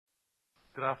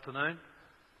Good afternoon.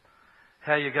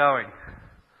 How are you going?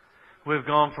 We've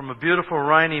gone from a beautiful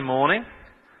rainy morning,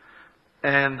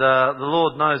 and the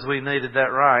Lord knows we needed that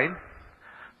rain,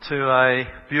 to a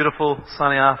beautiful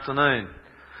sunny afternoon.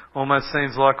 Almost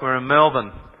seems like we're in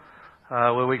Melbourne,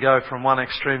 where we go from one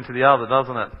extreme to the other,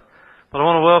 doesn't it? But I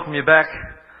want to welcome you back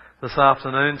this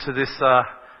afternoon to this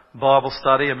Bible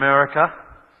study, America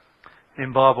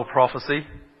in Bible Prophecy.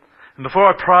 And before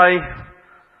I pray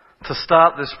to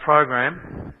start this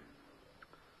program,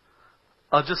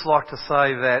 I'd just like to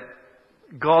say that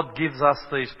God gives us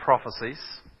these prophecies,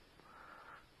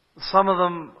 some of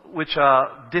them which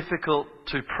are difficult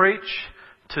to preach,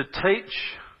 to teach,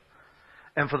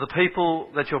 and for the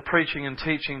people that you're preaching and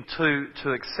teaching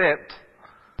to accept.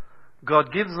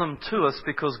 God gives them to us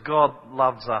because God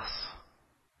loves us.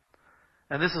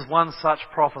 And this is one such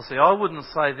prophecy. I wouldn't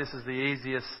say this is the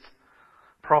easiest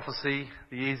prophecy,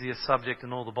 the easiest subject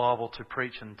in all the Bible to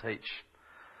preach and teach.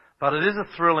 But it is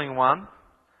a thrilling one.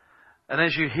 And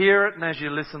as you hear it and as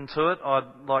you listen to it,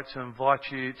 I'd like to invite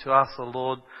you to ask the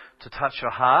Lord to touch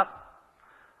your heart,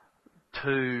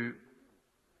 to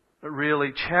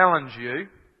really challenge you,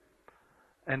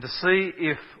 and to see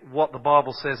if what the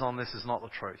Bible says on this is not the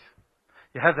truth.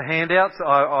 You have the handouts.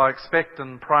 I expect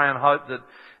and pray and hope that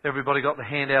everybody got the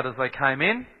handout as they came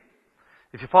in.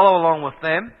 If you follow along with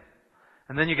them,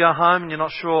 and then you go home and you're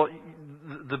not sure,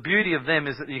 the beauty of them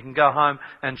is that you can go home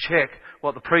and check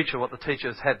what the preacher, what the teacher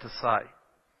has had to say.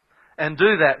 And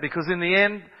do that, because in the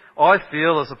end, I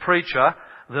feel as a preacher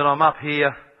that I'm up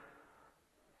here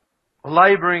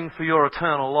labouring for your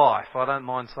eternal life. I don't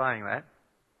mind saying that.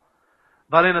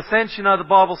 But in a sense, you know, the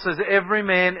Bible says every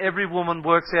man, every woman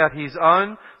works out his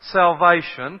own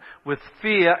salvation with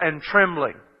fear and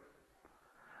trembling.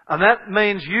 And that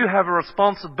means you have a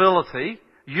responsibility.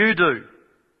 You do.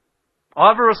 I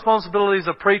have a responsibility as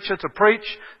a preacher to preach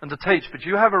and to teach, but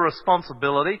you have a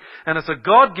responsibility, and it's a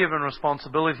God-given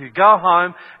responsibility to go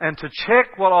home and to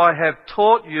check what I have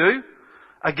taught you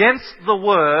against the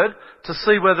Word to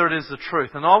see whether it is the truth.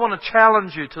 And I want to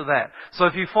challenge you to that. So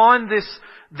if you find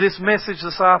this message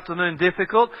this afternoon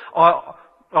difficult,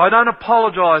 I don't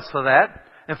apologise for that.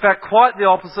 In fact, quite the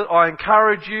opposite. I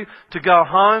encourage you to go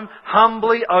home,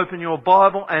 humbly open your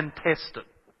Bible and test it,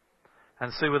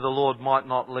 and see where the Lord might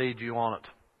not lead you on it.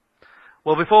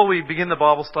 Well, before we begin the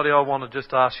Bible study, I want to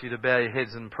just ask you to bow your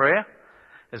heads in prayer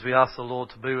as we ask the Lord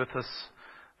to be with us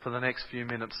for the next few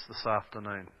minutes this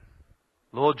afternoon.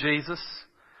 Lord Jesus,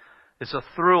 it's a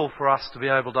thrill for us to be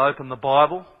able to open the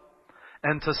Bible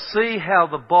and to see how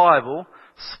the Bible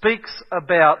speaks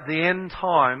about the end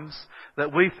times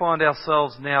that we find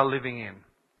ourselves now living in.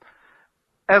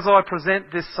 As I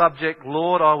present this subject,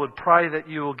 Lord, I would pray that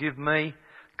you will give me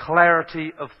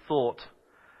clarity of thought.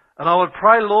 And I would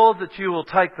pray, Lord, that you will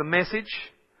take the message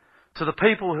to the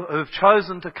people who have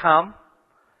chosen to come,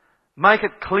 make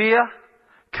it clear,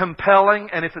 compelling,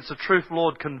 and if it's a truth,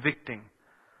 Lord, convicting.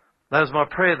 That is my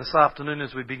prayer this afternoon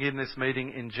as we begin this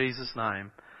meeting in Jesus'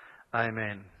 name.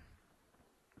 Amen.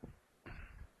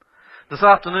 This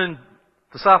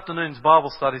afternoon's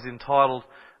Bible study is entitled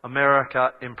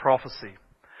America in Prophecy.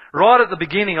 Right at the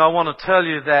beginning, I want to tell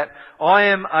you that I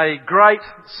am a great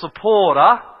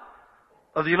supporter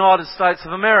of the United States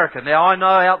of America. Now, I know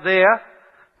out there,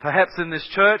 perhaps in this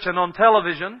church and on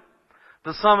television,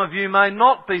 that some of you may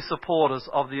not be supporters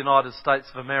of the United States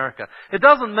of America. It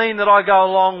doesn't mean that I go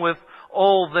along with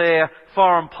all their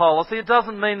foreign policy. It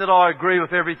doesn't mean that I agree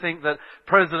with everything that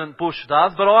President Bush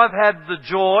does, but I've had the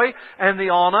joy and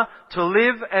the honour to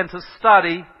live and to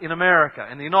study in America,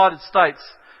 in the United States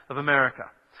of America.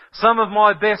 Some of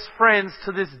my best friends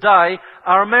to this day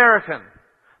are American.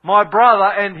 My brother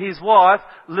and his wife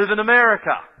live in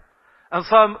America. And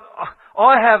so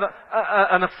I have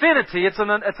an affinity, it's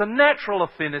a natural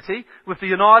affinity with the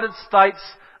United States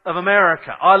of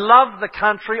America. I love the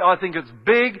country. I think it's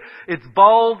big, it's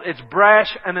bold, it's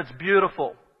brash, and it's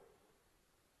beautiful.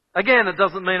 Again, it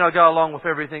doesn't mean I go along with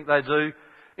everything they do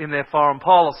in their foreign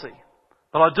policy.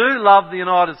 But I do love the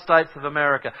United States of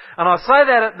America. And I say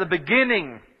that at the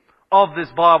beginning of this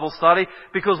Bible study,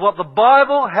 because what the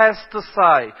Bible has to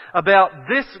say about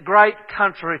this great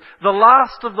country, the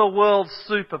last of the world's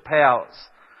superpowers,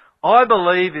 I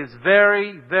believe is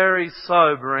very, very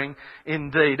sobering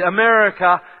indeed.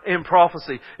 America in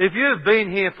Prophecy. If you've been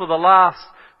here for the last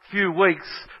few weeks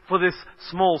for this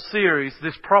small series,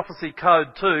 this Prophecy Code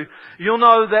 2, you'll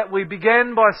know that we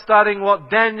began by studying what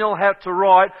Daniel had to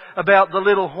write about the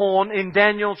little horn in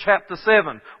Daniel chapter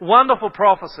 7. Wonderful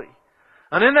prophecy.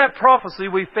 And in that prophecy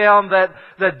we found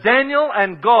that Daniel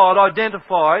and God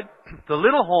identified the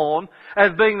little horn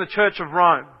as being the Church of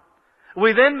Rome.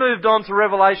 We then moved on to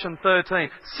Revelation 13.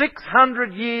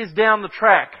 600 years down the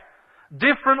track.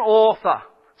 Different author.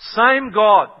 Same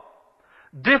God.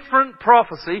 Different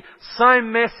prophecy.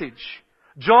 Same message.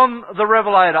 John the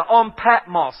Revelator on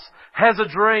Patmos has a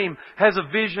dream, has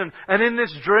a vision. And in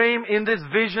this dream, in this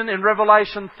vision, in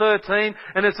Revelation 13,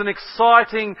 and it's an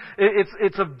exciting,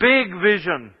 it's a big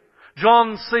vision.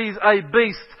 John sees a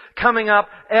beast coming up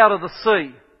out of the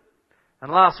sea.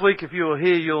 And last week, if you were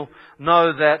here, you'll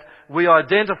know that we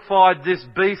identified this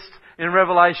beast in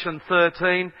Revelation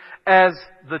 13 as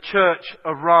the Church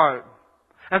of Rome.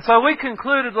 And so we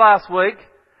concluded last week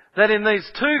that in these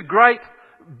two great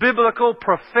biblical,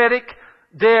 prophetic,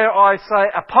 dare I say,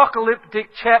 apocalyptic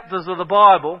chapters of the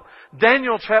Bible,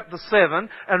 Daniel chapter 7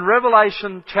 and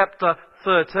Revelation chapter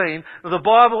 13, the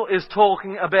Bible is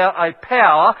talking about a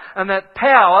power, and that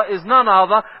power is none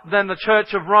other than the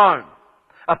Church of Rome.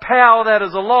 A power that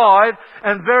is alive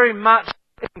and very much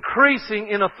increasing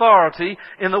in authority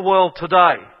in the world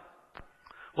today.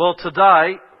 Well,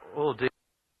 today,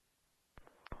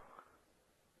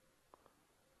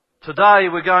 today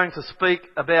we're going to speak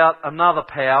about another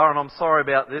power, and I'm sorry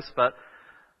about this, but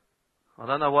I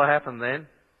don't know what happened then.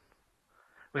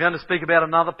 We're going to speak about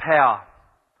another power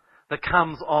that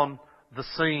comes on the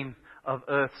scene of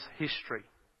Earth's history.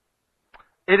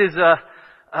 It is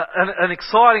an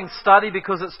exciting study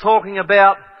because it's talking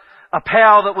about a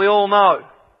power that we all know.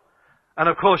 And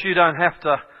of course you don't have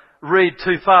to read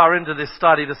too far into this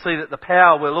study to see that the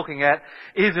power we're looking at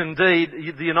is indeed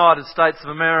the United States of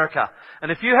America. And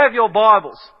if you have your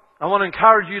Bibles, I want to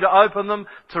encourage you to open them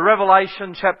to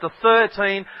Revelation chapter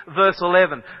 13 verse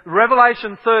 11.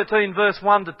 Revelation 13 verse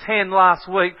 1 to 10 last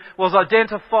week was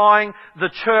identifying the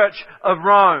Church of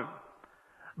Rome.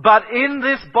 But in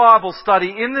this Bible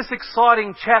study, in this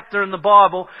exciting chapter in the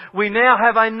Bible, we now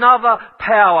have another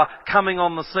power coming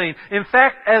on the scene. In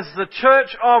fact, as the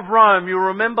Church of Rome, you'll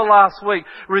remember last week,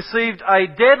 received a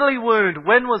deadly wound.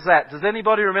 When was that? Does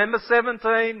anybody remember?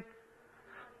 17?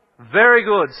 Very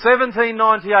good.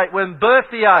 1798, when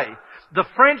Berthier, the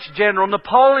French general,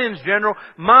 Napoleon's general,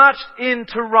 marched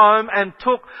into Rome and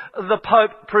took the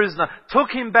Pope prisoner. Took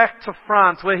him back to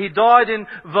France, where he died in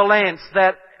Valence,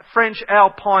 that French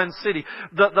Alpine city.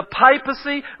 The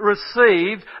papacy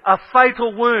received a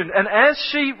fatal wound. And as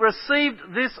she received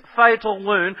this fatal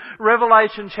wound,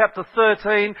 Revelation chapter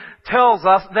 13 tells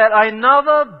us that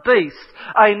another beast,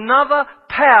 another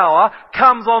power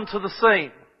comes onto the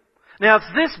scene. Now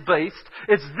it's this beast,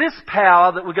 it's this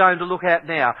power that we're going to look at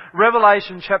now.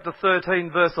 Revelation chapter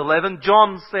 13 verse 11,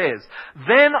 John says,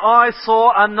 "Then I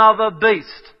saw another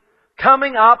beast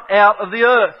coming up out of the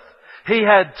earth. He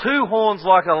had two horns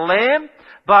like a lamb,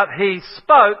 but he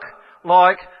spoke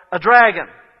like a dragon."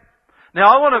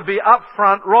 Now I want to be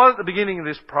upfront right at the beginning of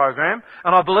this program,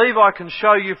 and I believe I can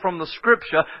show you from the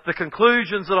scripture the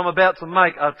conclusions that I'm about to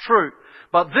make are true.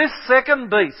 But this second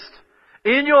beast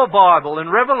in your Bible, in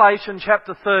Revelation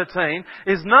chapter 13,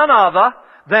 is none other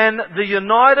than the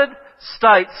United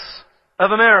States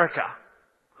of America.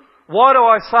 Why do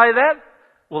I say that?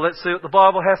 Well, let's see what the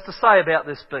Bible has to say about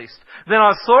this beast. "Then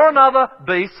I saw another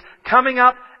beast coming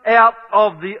up out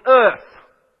of the earth.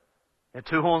 He had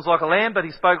two horns like a lamb, but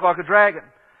he spoke like a dragon."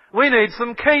 We need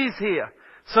some keys here.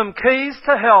 Some keys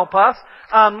to help us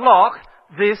unlock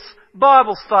this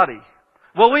Bible study.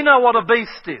 Well, we know what a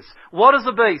beast is. What is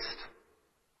a beast?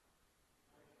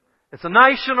 It's a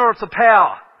nation or it's a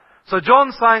power. So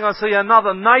John's saying, I see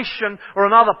another nation or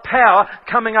another power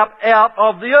coming up out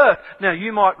of the earth. Now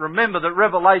you might remember that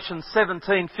Revelation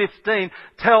 17:15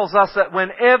 tells us that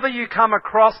whenever you come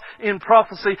across in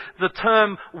prophecy the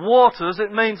term waters,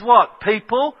 it means what?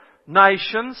 People,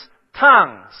 nations,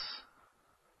 tongues.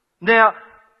 Now,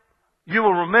 you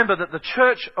will remember that the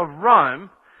Church of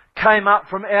Rome came up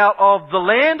from out of the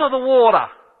land or the water?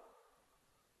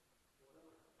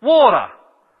 Water.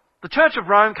 The Church of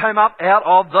Rome came up out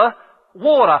of the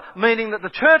water, meaning that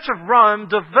the Church of Rome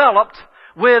developed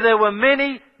where there were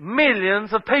many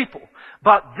millions of people.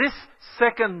 But this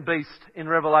second beast in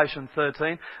Revelation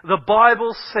 13, the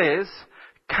Bible says,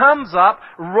 comes up,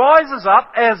 rises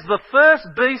up as the first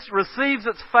beast receives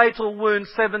its fatal wound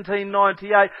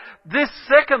 1798. This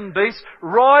second beast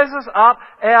rises up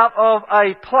out of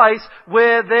a place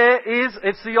where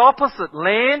it's the opposite.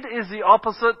 Land is the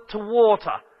opposite to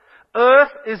water.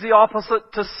 Earth is the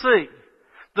opposite to sea.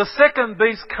 The second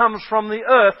beast comes from the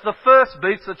earth. The first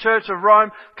beast, the Church of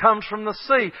Rome, comes from the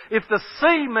sea. If the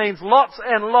sea means lots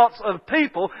and lots of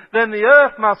people, then the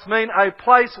earth must mean a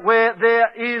place where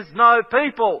there is no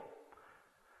people.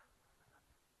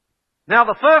 Now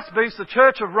the first beast, the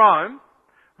Church of Rome,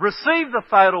 received the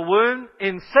fatal wound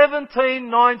in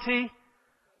 1798.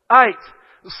 8.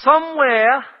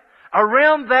 Somewhere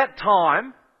around that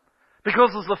time,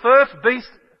 because as the first beast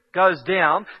goes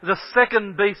down, the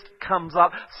second beast comes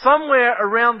up. Somewhere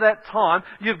around that time,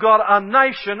 you've got a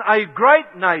nation, a great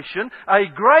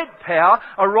power,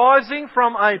 arising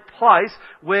from a place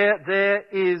where there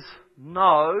is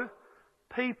no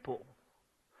people.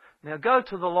 Now go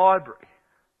to the library.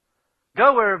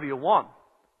 Go wherever you want.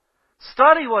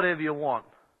 Study whatever you want.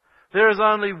 There is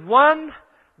only one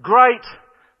great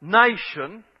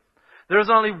nation. There is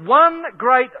only one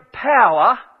great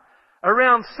power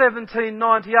around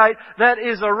 1798 that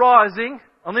is arising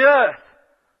on the earth.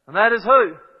 And that is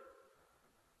who?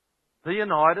 The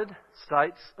United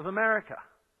States of America.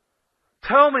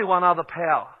 Tell me one other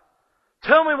power.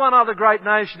 Tell me one other great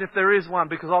nation if there is one,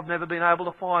 because I've never been able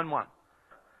to find one.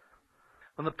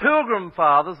 When the Pilgrim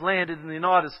Fathers landed in the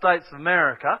United States of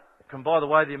America, and by the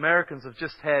way, the Americans have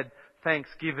just had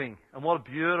Thanksgiving, and what a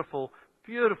beautiful,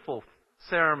 beautiful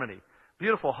ceremony.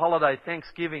 Beautiful holiday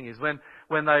Thanksgiving is when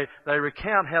they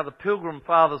recount how the Pilgrim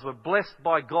Fathers were blessed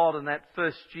by God in that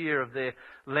first year of their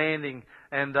landing,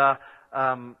 and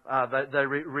they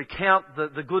recount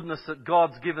the goodness that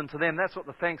God's given to them. That's what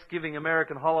the Thanksgiving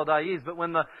American holiday is. But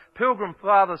when the Pilgrim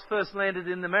Fathers first landed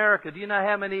in America, do you know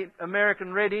how many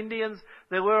American Red Indians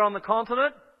there were on the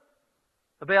continent?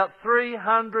 About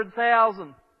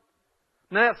 300,000.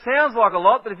 Now, it sounds like a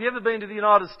lot, but if you've ever been to the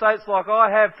United States like I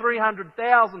have,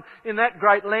 300,000 in that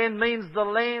great land means the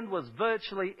land was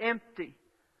virtually empty.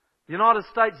 The United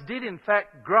States did, in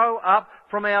fact, grow up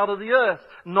from out of the earth,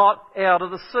 not out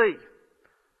of the sea.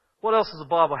 What else does the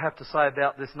Bible have to say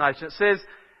about this nation? It says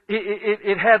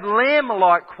it had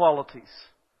lamb-like qualities.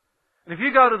 And if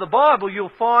you go to the Bible,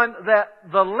 you'll find that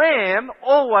the lamb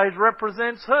always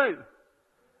represents who?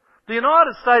 The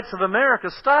United States of America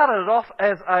started off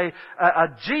as a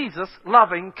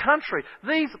Jesus-loving country.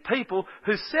 These people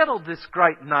who settled this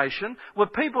great nation were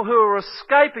people who were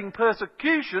escaping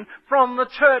persecution from the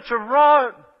Church of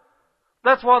Rome.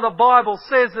 That's why the Bible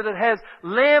says that it has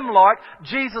lamb-like,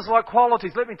 Jesus-like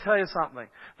qualities. Let me tell you something.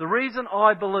 The reason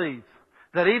I believe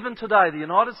that even today the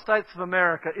United States of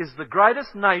America is the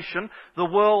greatest nation the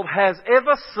world has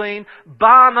ever seen,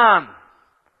 bar none.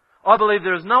 I believe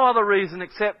there is no other reason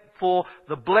except for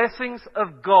the blessings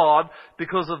of God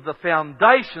because of the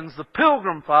foundations the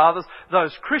Pilgrim Fathers,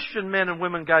 those Christian men and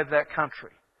women, gave that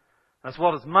country. That's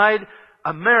what has made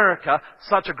America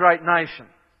such a great nation.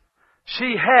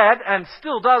 She had, and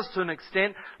still does to an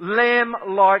extent,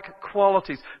 lamb-like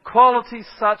qualities. Qualities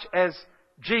such as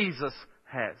Jesus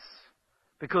has.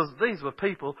 Because these were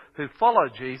people who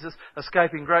followed Jesus,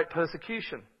 escaping great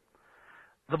persecution.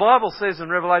 The Bible says in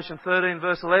Revelation 13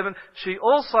 verse 11, she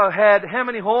also had how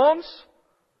many horns?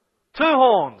 2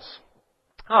 horns.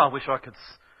 Oh, I wish I could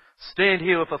stand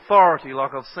here with authority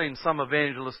like I've seen some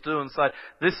evangelists do and say,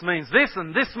 this means this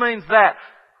and this means that.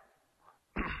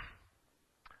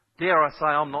 Dare I say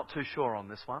I'm not too sure on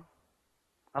this one.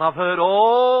 And I've heard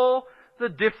all the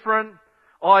different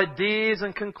ideas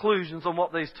and conclusions on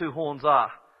what these 2 horns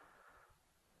are.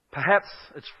 Perhaps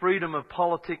it's freedom of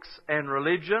politics and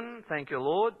religion. Thank you,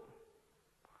 Lord.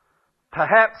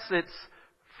 Perhaps it's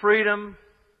freedom.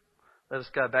 Let us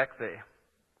go back there.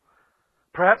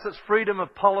 Perhaps it's freedom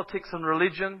of politics and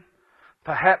religion.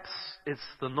 Perhaps it's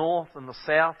the North and the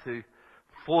South who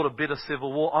fought a bitter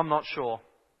civil war. I'm not sure.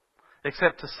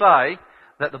 Except to say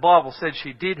that the Bible said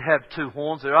she did have 2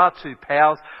 horns. There are 2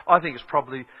 powers. I think it's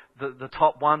probably the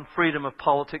top one, freedom of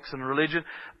politics and religion.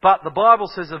 But the Bible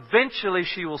says eventually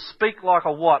she will speak like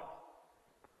a what?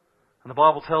 And the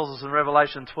Bible tells us in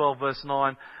Revelation 12 verse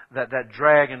 9 that that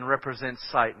dragon represents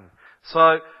Satan.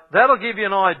 So that'll give you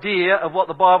an idea of what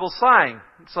the Bible's saying.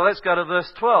 So let's go to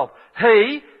verse 12.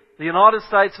 He, the United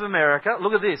States of America,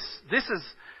 look at this.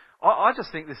 I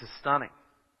just think this is stunning.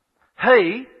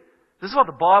 This is what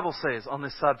the Bible says on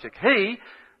this subject. He,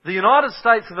 the United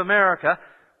States of America,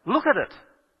 look at it.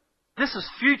 This is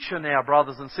future now,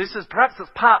 brothers and sisters. Perhaps it's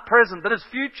part present, but it's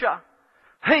future.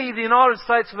 He, the United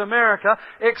States of America,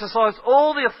 exercised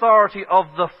all the authority of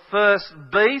the first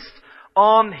beast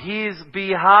on his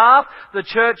behalf. The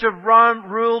Church of Rome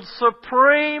ruled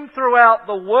supreme throughout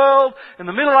the world in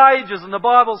the Middle Ages, and the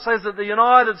Bible says that the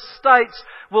United States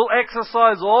will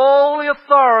exercise all the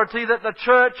authority that the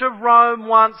Church of Rome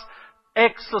once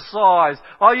exercised.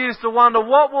 I used to wonder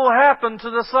what will happen to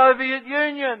the Soviet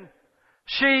Union.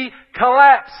 She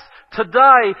collapsed.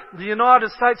 Today, the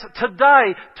United States,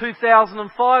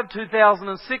 2005,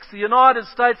 2006, the United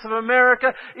States of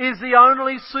America is the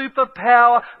only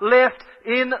superpower left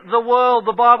in the world.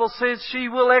 The Bible says she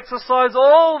will exercise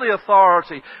all the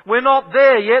authority. We're not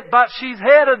there yet, but she's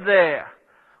headed there.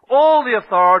 all the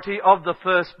authority of the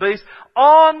first beast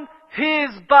on his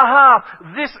behalf.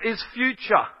 This is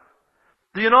future.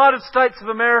 The United States of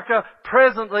America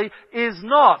presently is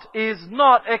not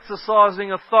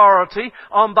exercising authority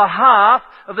on behalf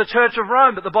of the Church of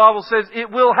Rome, but the Bible says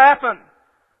it will happen.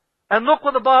 And look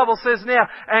what the Bible says now.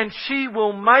 And she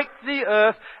will make the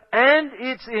earth and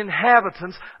its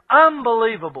inhabitants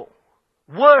unbelievable.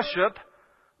 Worship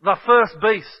the first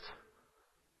beast.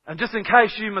 And just in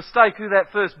case you mistake who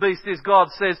that first beast is, God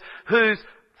says, whose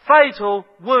fatal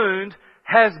wound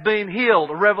has been healed.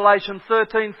 Revelation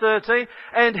 13:13.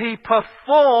 And he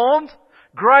performed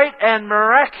great and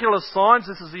miraculous signs.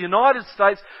 This is the United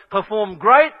States. Performed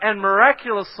great and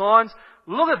miraculous signs.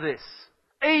 Look at this.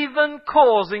 Even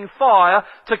causing fire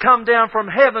to come down from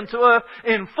heaven to earth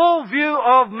in full view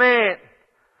of man.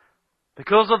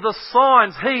 Because of the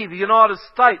signs he, the United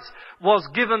States, was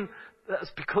given,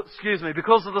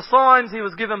 because of the signs he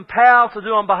was given power to do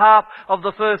on behalf of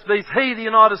the first beast, he, the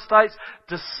United States,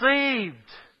 deceived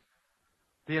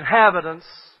the inhabitants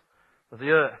of the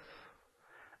earth.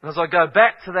 And as I go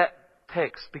back to that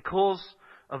text, because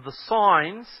of the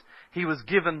signs he was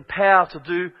given power to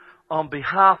do on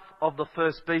behalf of the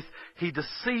first beast, he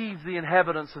deceived the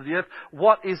inhabitants of the earth.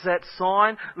 What is that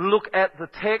sign? Look at the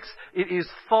text. It is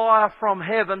fire from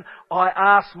heaven. I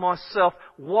ask myself,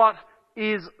 what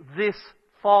is this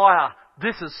fire?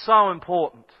 This is so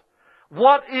important.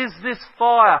 What is this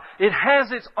fire? It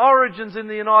has its origins in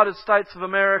the United States of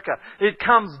America. It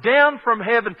comes down from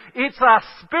heaven. It's a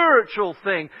spiritual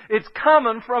thing. It's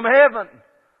coming from heaven.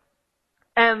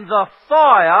 And the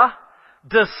fire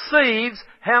deceives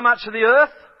how much of the earth?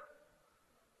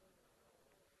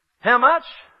 How much?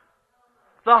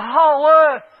 The whole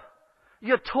earth.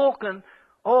 You're talking,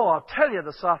 I'll tell you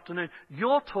this afternoon,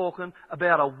 you're talking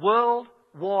about a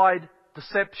worldwide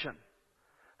deception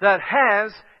that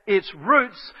has its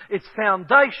roots, its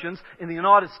foundations in the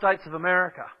United States of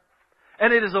America.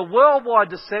 And it is a worldwide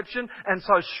deception, and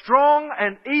so strong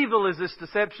and evil is this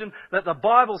deception that the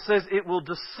Bible says it will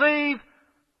deceive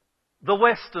the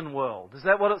Western world. Is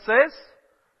that what it says?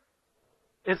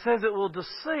 It says it will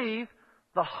deceive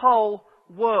the whole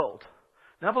world.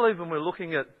 Now I believe when we're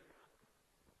looking at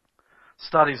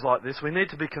studies like this, we need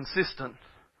to be consistent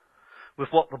with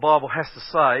what the Bible has to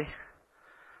say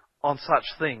on such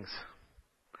things.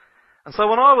 And so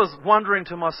when I was wondering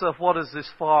to myself, what is this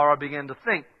fire, I began to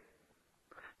think.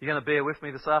 You're going to bear with me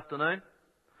this afternoon?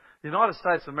 The United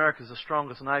States of America is the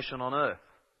strongest nation on earth.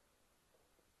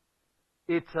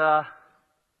 It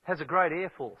has a great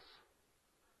air force.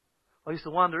 I used to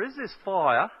wonder, is this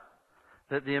fire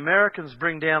that the Americans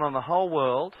bring down on the whole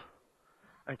world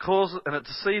and it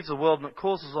deceives the world and it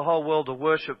causes the whole world to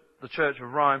worship the Church of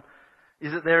Rome,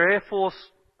 is it their air force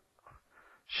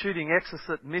shooting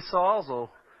Exocet missiles or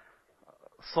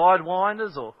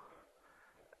sidewinders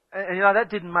and that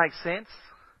didn't make sense.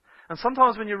 And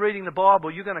sometimes when you're reading the Bible,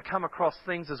 you're going to come across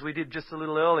things, as we did just a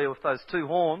little earlier with those two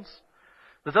horns,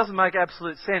 that doesn't make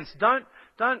absolute sense.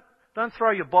 Don't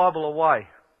throw your Bible away.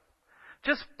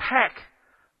 Just pack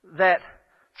that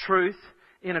truth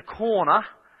in a corner,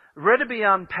 ready to be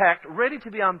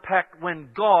unpacked when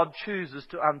God chooses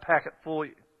to unpack it for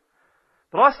you.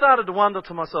 But I started to wonder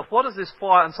to myself, what is this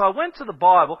fire? And so I went to the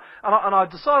Bible and I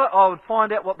decided I would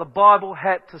find out what the Bible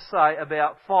had to say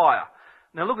about fire.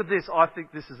 Now look at this. I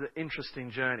think this is an interesting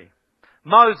journey.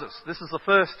 Moses. This is the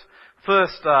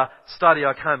first study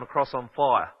I came across on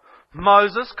fire.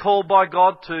 Moses, called by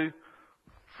God to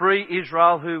free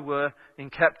Israel who were in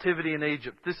captivity in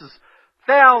Egypt. This is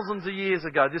thousands of years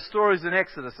ago. This story is in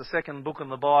Exodus, the second book in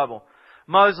the Bible.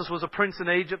 Moses was a prince in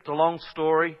Egypt, a long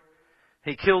story.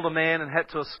 He killed a man and had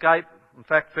to escape. In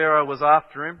fact, Pharaoh was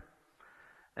after him.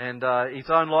 And his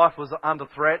own life was under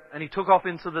threat. And he took off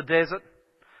into the desert.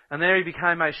 And there he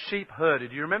became a sheep herder.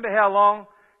 Do you remember how long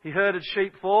he herded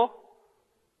sheep for?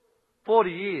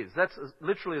 40 years. That's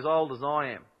literally as old as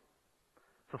I am.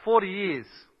 For 40 years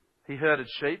he herded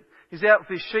sheep. He's out with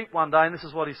his sheep one day and this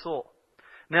is what he saw.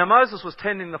 Now Moses was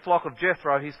tending the flock of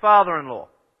Jethro, his father-in-law,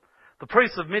 the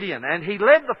priest of Midian, and he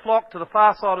led the flock to the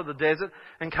far side of the desert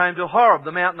and came to Horeb,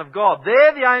 the mountain of God.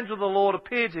 There the angel of the Lord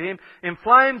appeared to him in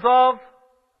flames of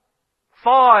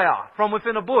fire from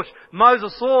within a bush.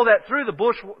 Moses saw that through the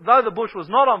bush, though the bush was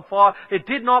not on fire, it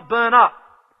did not burn up.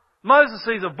 Moses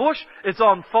sees a bush, it's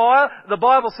on fire. The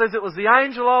Bible says it was the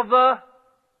angel of the...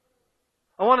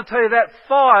 I want to tell you that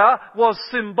fire was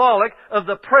symbolic of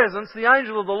the presence. The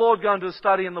angel of the Lord, going to a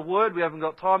study in the Word. We haven't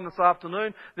got time this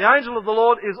afternoon. The angel of the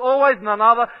Lord is always none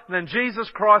other than Jesus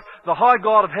Christ, the high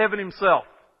God of heaven himself.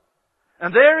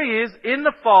 And there he is in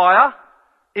the fire,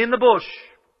 in the bush.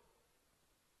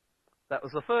 That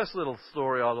was the first little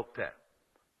story I looked at.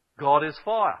 God is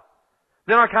fire.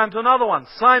 Then I came to another one,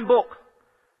 same book.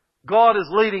 God is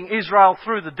leading Israel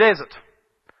through the desert.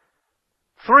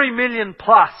 3 million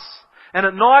plus. And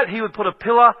at night He would put a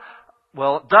pillar,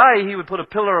 at day He would put a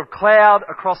pillar of cloud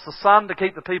across the sun to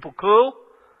keep the people cool.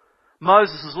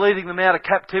 Moses is leading them out of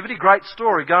captivity. Great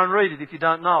story. Go and read it if you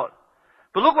don't know it.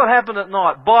 But look what happened at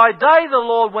night. By day the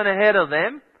Lord went ahead of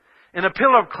them in a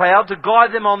pillar of cloud to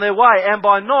guide them on their way. And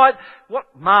by night, what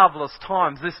marvellous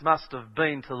times this must have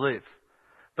been to live.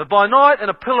 But by night in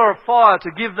a pillar of fire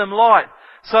to give them light,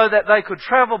 so that they could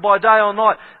travel by day or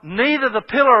night. Neither the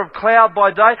pillar of cloud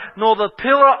by day, nor the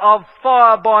pillar of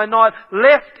fire by night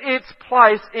left its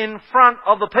place in front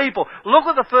of the people. Look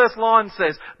what the first line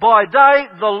says. By day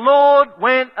the Lord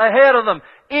went ahead of them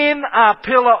in a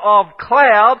pillar of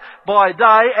cloud by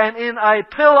day and in a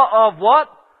pillar of what?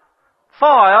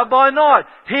 Fire by night.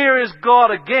 Here is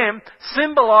God again,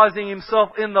 symbolizing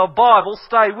Himself in the Bible,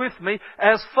 stay with me,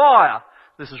 as fire.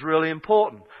 This is really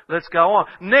important. Let's go on.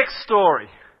 Next story.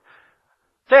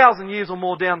 1,000 years or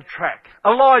more down the track.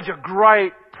 Elijah,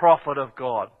 great prophet of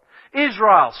God.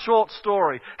 Israel, short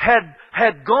story,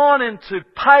 had gone into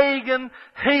pagan,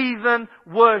 heathen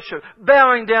worship,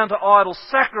 bowing down to idols,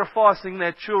 sacrificing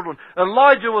their children.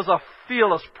 Elijah was a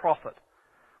fearless prophet.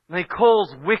 And he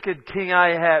calls wicked King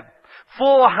Ahab.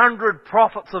 400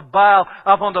 prophets of Baal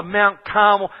up onto Mount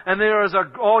Carmel, and there is you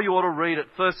ought to read it,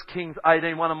 1 Kings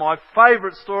 18, one of my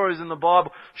favourite stories in the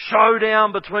Bible,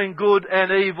 showdown between good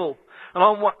and evil. And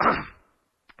on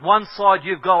one side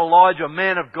you've got Elijah, a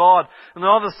man of God, and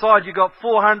on the other side you've got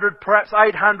 400, perhaps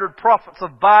 800 prophets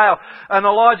of Baal, and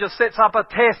Elijah sets up a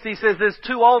test. He says there's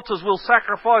 2 altars, we'll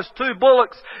sacrifice 2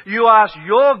 bullocks. You ask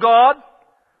your God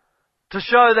to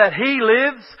show that He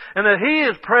lives and that He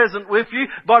is present with you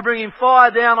by bringing fire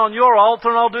down on your altar,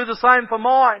 and I'll do the same for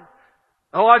mine.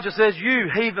 Elijah says, you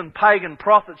heathen pagan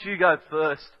prophets, you go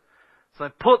first. So they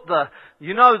put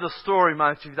you know the story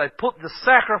most of you, they put the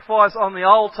sacrifice on the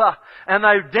altar and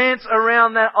they dance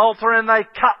around that altar and they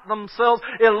cut themselves.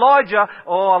 Elijah,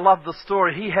 I love the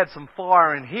story, he had some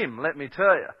fire in him, let me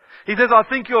tell you. He says, I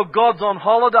think your God's on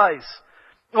holidays.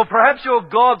 Or perhaps your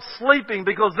God's sleeping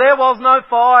because there was no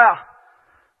fire.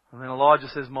 And then Elijah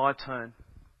says, my turn.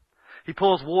 He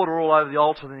pours water all over the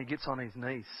altar, then he gets on his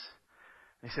knees.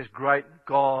 And he says, great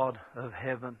God of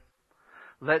heaven,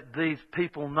 let these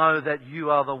people know that you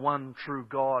are the one true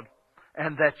God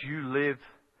and that you live.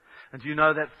 And you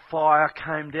know that fire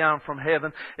came down from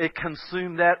heaven. It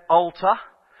consumed that altar.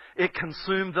 It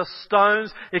consumed the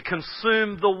stones. It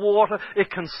consumed the water.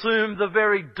 It consumed the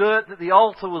very dirt that the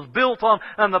altar was built on.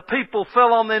 And the people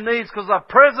fell on their knees because the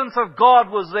presence of God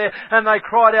was there. And they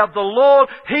cried out, the Lord,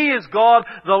 He is God.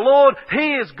 The Lord,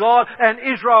 He is God. And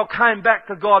Israel came back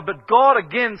to God. But God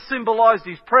again symbolized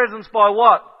His presence by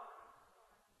what?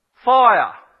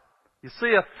 Fire. You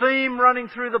see a theme running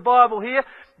through the Bible here?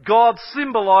 God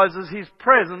symbolizes His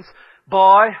presence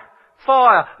by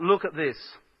fire. Look at this.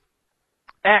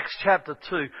 Acts chapter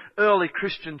 2, early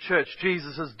Christian church.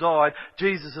 Jesus has died.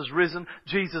 Jesus has risen.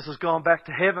 Jesus has gone back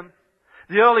to heaven.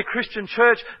 The early Christian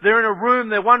church, they're in a room,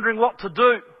 they're wondering what to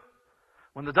do.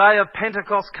 When the day of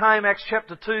Pentecost came, Acts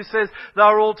chapter 2 says, they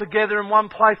were all together in one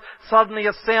place. Suddenly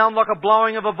a sound like a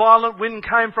blowing of a violent wind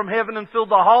came from heaven and filled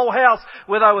the whole house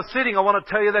where they were sitting. I want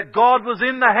to tell you that God was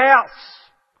in the house.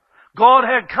 God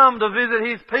had come to visit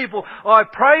His people. I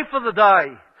pray for the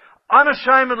day.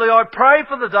 Unashamedly, I pray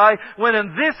for the day when in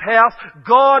this house,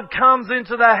 God comes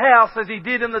into the house as He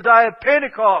did in the day of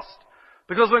Pentecost.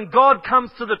 Because when God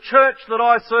comes to the church that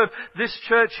I serve, this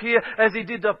church here, as He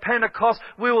did to Pentecost,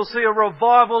 we will see a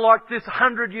revival like this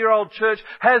 100-year-old church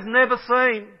has never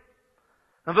seen.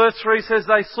 And verse 3 says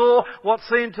they saw what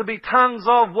seemed to be tongues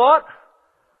of what?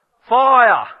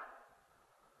 Fire.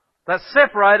 That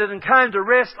separated and came to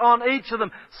rest on each of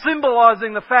them,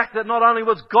 symbolizing the fact that not only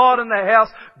was God in the house,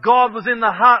 God was in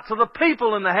the hearts of the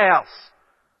people in the house.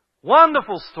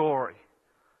 Wonderful story.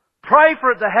 Pray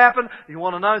for it to happen. You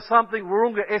want to know something?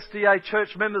 Wahroonga SDA church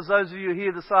members, those of you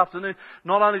here this afternoon,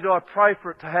 not only do I pray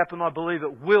for it to happen, I believe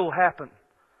it will happen.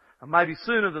 And maybe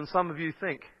sooner than some of you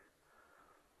think.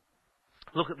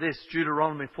 Look at this,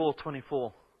 Deuteronomy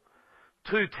 4:24.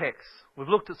 2 texts. We've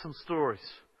looked at some stories.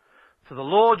 For the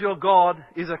Lord your God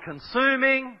is a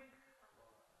consuming,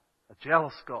 a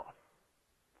jealous God.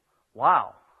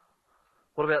 Wow.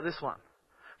 What about this one?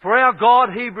 For our God,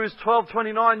 Hebrews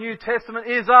 12:29, New Testament,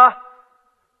 is a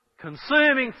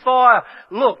consuming fire.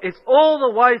 Look, it's all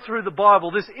the way through the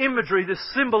Bible, this imagery,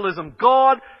 this symbolism.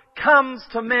 God comes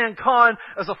to mankind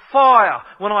as a fire.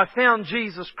 When I found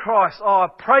Jesus Christ, I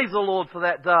praise the Lord for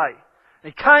that day.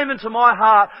 He came into my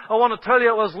heart. I want to tell you,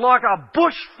 it was like a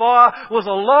bushfire was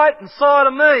alight inside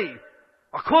of me.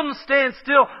 I couldn't stand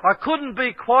still. I couldn't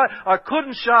be quiet. I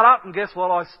couldn't shut up. And guess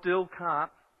what? I still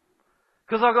can't.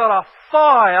 Because I've got a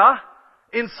fire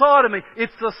inside of me.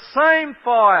 It's the same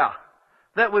fire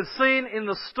that was seen in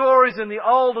the stories in the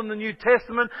Old and the New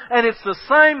Testament. And it's the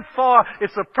same fire.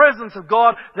 It's the presence of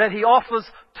God that He offers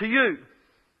to you.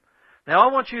 Now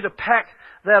I want you to pack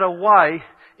that away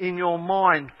in your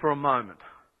mind for a moment.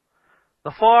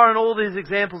 The fire in all these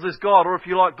examples is God, or if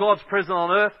you like, God's presence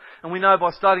on earth. And we know by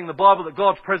studying the Bible that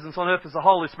God's presence on earth is the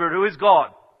Holy Spirit, who is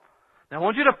God. Now I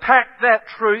want you to pack that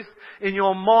truth in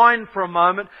your mind for a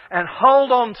moment and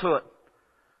hold on to it.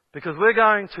 Because we're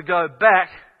going to go back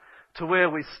to where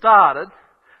we started.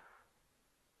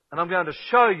 And I'm going to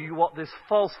show you what this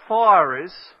false fire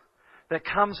is that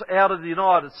comes out of the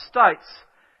United States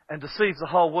and deceives the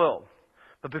whole world.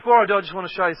 But before I do, I just want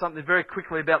to show you something very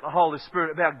quickly about the Holy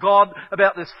Spirit, about God,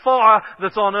 about this fire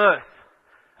that's on earth.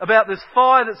 About this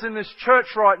fire that's in this church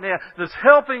right now, that's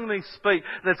helping me speak,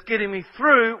 that's getting me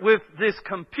through with this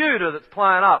computer that's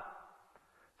playing up.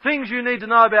 Things you need to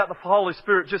know about the Holy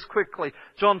Spirit just quickly.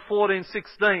 John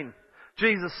 14:16.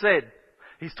 Jesus said,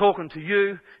 He's talking to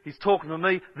you, He's talking to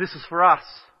me, this is for us.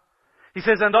 He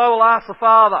says, and I will ask the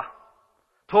Father,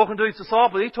 talking to His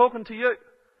disciples, He's talking to you.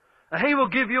 And He will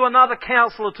give you another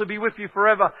counselor to be with you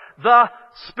forever. The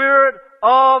Spirit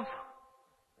of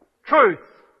truth.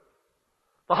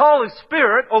 The Holy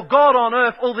Spirit, or God on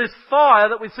earth, or this fire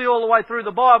that we see all the way through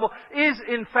the Bible, is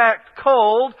in fact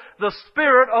called the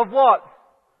Spirit of what?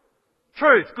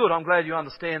 Truth. Good, I'm glad you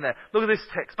understand that. Look at this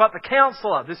text. But the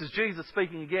counselor, this is Jesus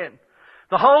speaking again.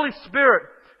 The Holy Spirit,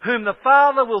 whom the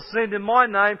Father will send in my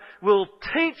name, will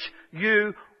teach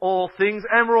you all things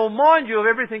and will remind you of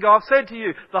everything I've said to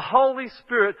you. The Holy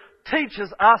Spirit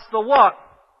teaches us the what?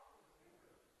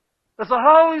 It's the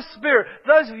Holy Spirit.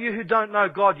 Those of you who don't know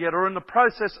God yet or are in the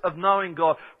process of knowing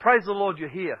God, praise the Lord you're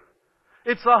here.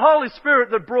 It's the Holy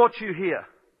Spirit that brought you here.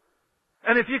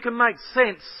 And if you can make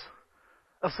sense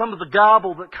of some of the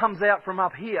garble that comes out from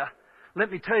up here, let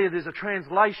me tell you, there's a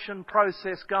translation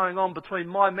process going on between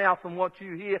my mouth and what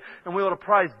you hear. And we ought to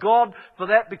praise God for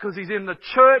that because He's in the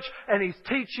church and He's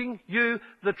teaching you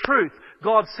the truth.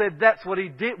 God said that's what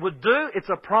He would do. It's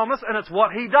a promise and it's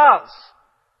what He does.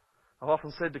 I've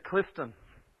often said to Clifton,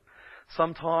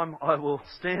 sometime I will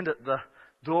stand at the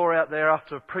door out there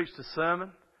after I've preached a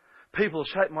sermon. People will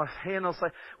shake my hand and they'll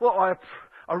say, well,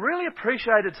 I really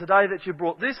appreciated today that you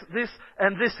brought this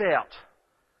and this out.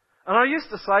 And I used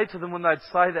to say to them when they'd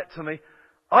say that to me,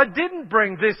 I didn't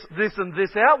bring this and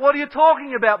this out. What are you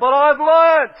talking about? But I've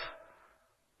learnt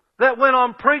that when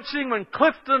I'm preaching, when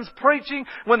Clifton's preaching,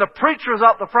 when the preacher is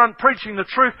up the front preaching the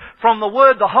truth from the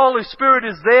Word, the Holy Spirit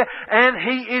is there and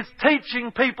He is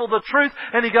teaching people the truth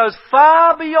and He goes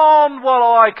far beyond what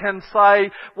I can say,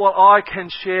 what I can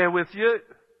share with you.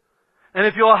 And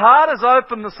if your heart is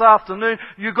open this afternoon,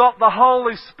 you've got the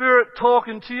Holy Spirit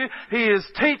talking to you. He is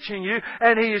teaching you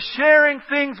and He is sharing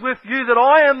things with you that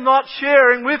I am not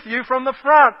sharing with you from the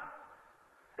front.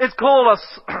 It's called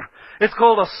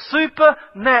the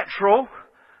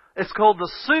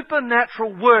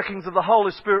supernatural workings of the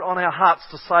Holy Spirit on our hearts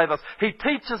to save us. He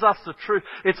teaches us the truth.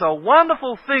 It's a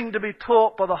wonderful thing to be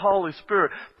taught by the Holy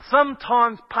Spirit.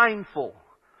 Sometimes painful,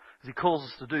 as He calls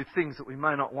us to do things that we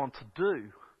may not want to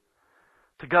do.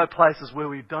 To go places where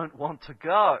we don't want to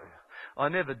go. I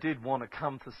never did want to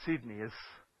come to Sydney, as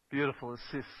beautiful as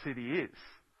this city is.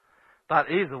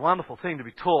 But it is a wonderful thing to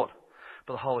be taught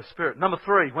by the Holy Spirit. Number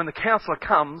 3, when the Counselor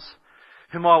comes,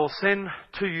 whom I will send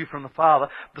to you from the Father,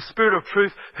 the Spirit of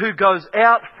truth who goes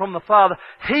out from the Father,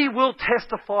 He will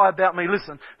testify about me.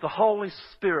 Listen, the Holy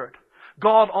Spirit,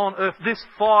 God on earth, this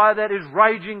fire that is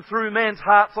raging through man's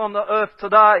hearts on the earth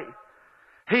today.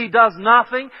 He does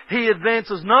nothing. He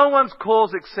advances no one's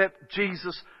cause except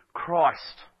Jesus Christ.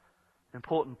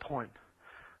 Important point.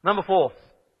 Number 4.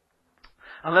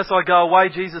 Unless I go away,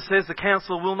 Jesus says, the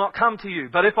Counselor will not come to you.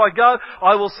 But if I go,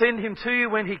 I will send Him to you.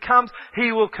 When He comes,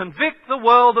 He will convict the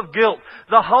world of guilt.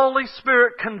 The Holy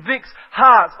Spirit convicts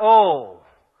hearts. Oh,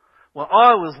 well,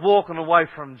 I was walking away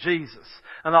from Jesus.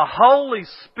 And the Holy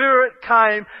Spirit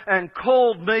came and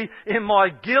called me in my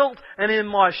guilt and in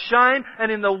my shame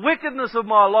and in the wickedness of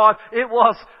my life. It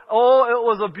was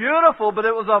a beautiful, but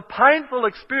it was a painful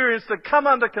experience to come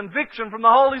under conviction from the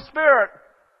Holy Spirit.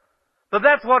 But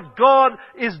that's what God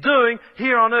is doing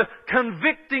here on earth,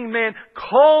 convicting men,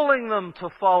 calling them to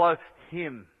follow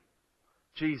Him,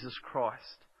 Jesus Christ.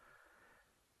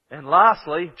 And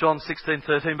lastly, John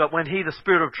 16:13, but when He, the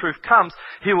Spirit of truth, comes,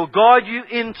 He will guide you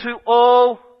into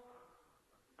all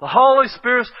The Holy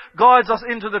Spirit guides us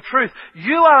into the truth.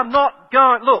 You are not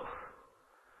going... Look,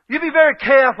 you be very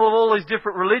careful of all these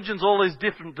different religions, all these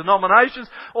different denominations,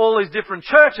 all these different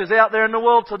churches out there in the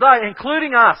world today,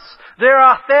 including us. There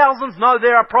are thousands, no,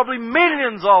 there are probably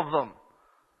millions of them.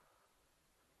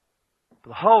 But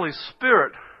the Holy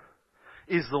Spirit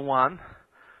is the one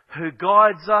who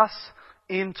guides us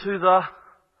into the...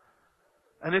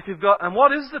 And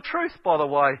what is the truth, by the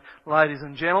way, ladies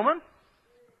and gentlemen?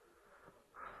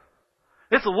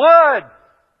 It's the Word.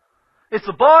 It's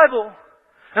the Bible.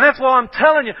 And that's why I'm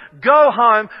telling you, go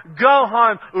home,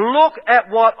 look at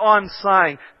what I'm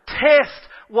saying. Test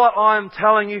what I'm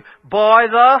telling you by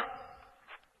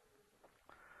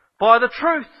the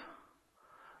truth.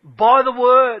 By the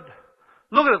Word.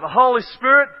 Look at it, the Holy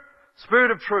Spirit,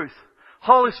 Spirit of truth.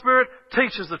 Holy Spirit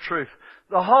teaches the truth.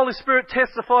 The Holy Spirit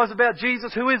testifies about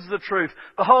Jesus, who is the truth.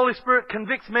 The Holy Spirit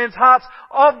convicts men's hearts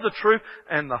of the truth.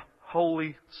 And the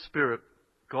Holy Spirit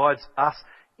guides us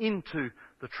into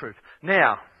the truth.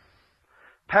 Now,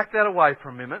 pack that away for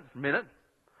a minute.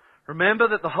 Remember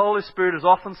that the Holy Spirit is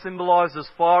often symbolised as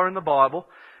fire in the Bible.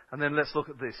 And then let's look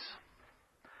at this.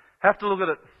 Have to look at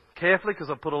it carefully because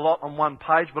I put a lot on one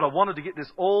page, but I wanted to get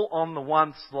this all on the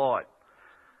one slide.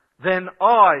 Then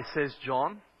I, says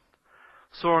John,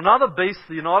 saw another beast,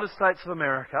 the United States of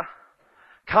America,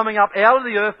 coming up out of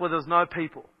the earth where there was no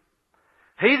people.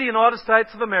 He, the United States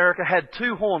of America, had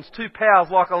two horns, two powers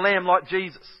like a lamb, like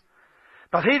Jesus.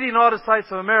 But he, the United States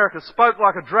of America, spoke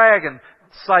like a dragon,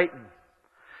 Satan.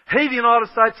 He, the United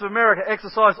States of America,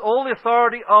 exercised all the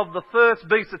authority of the first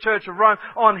beast, the Church of Rome,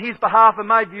 on his behalf and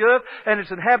made the earth and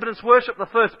its inhabitants worship the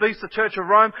first beast, the Church of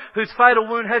Rome, whose fatal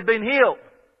wound had been healed.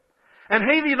 And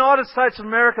he, the United States of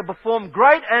America, performed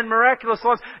great and miraculous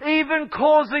signs, even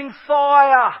causing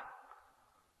fire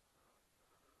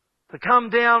to come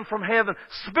down from heaven.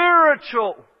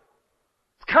 Spiritual.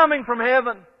 It's coming from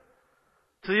heaven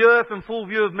to the earth in full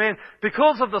view of men.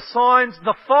 Because of the signs,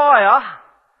 the fire,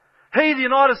 he, the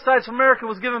United States of America,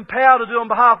 was given power to do on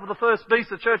behalf of the first beast,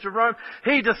 the Church of Rome.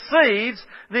 He deceives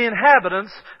the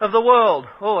inhabitants of the world.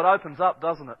 Oh, it opens up,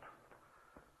 doesn't it?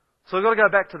 So we've got to go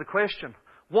back to the question.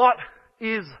 What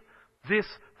is this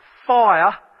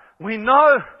fire? We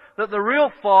know that the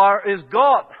real fire is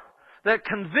God, that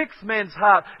convicts men's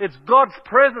heart. It's God's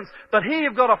presence. But here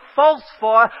you've got a false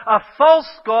fire, a false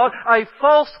God, a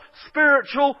false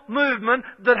spiritual movement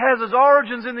that has its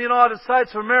origins in the United States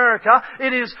of America.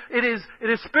 It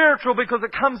is spiritual because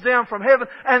it comes down from heaven.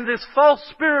 And this false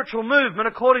spiritual movement,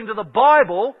 according to the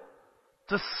Bible,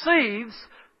 deceives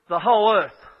the whole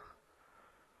earth.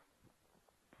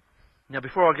 Now,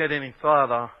 before I go any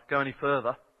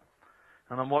further,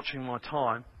 and I'm watching my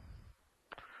time,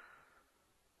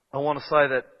 I want to say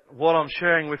that what I'm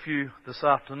sharing with you this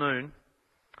afternoon,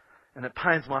 and it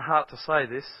pains my heart to say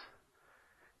this,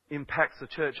 impacts the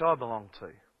church I belong to,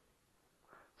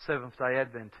 Seventh-day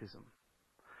Adventism.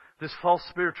 This false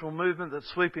spiritual movement that's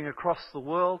sweeping across the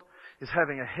world is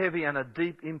having a heavy and a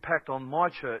deep impact on my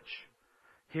church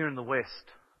here in the West.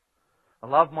 I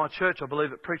love my church. I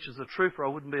believe it preaches the truth, or I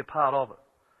wouldn't be a part of it.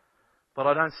 But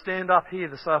I don't stand up here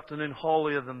this afternoon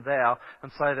holier than thou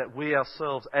and say that we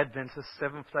ourselves, Adventists,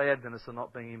 Seventh-day Adventists, are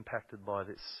not being impacted by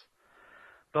this.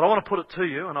 But I want to put it to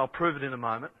you, and I'll prove it in a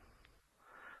moment,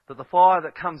 that the fire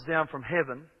that comes down from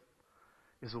heaven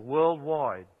is a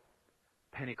worldwide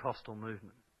Pentecostal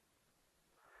movement.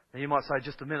 Now you might say,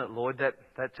 just a minute, Lloyd,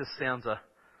 that just sounds a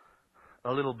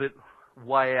little bit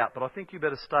way out, but I think you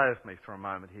better stay with me for a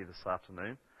moment here this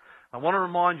afternoon. I want to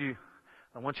remind you,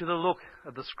 I want you to look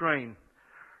at the screen.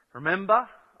 Remember?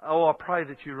 Oh, I pray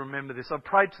that you remember this. I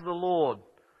pray to the Lord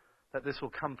that this will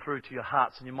come through to your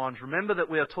hearts and your minds. Remember that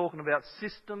we are talking about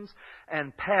systems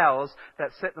and powers that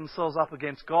set themselves up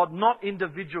against God, not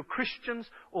individual Christians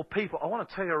or people. I want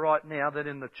to tell you right now that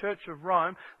in the Church of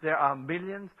Rome, there are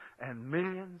millions and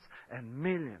millions and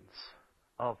millions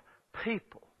of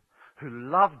people who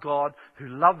love God, who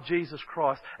love Jesus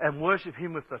Christ, and worship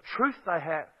Him with the truth they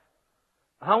have.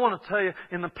 And I want to tell you,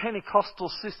 in the Pentecostal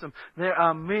system, there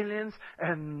are millions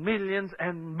and millions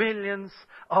and millions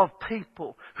of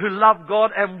people who love God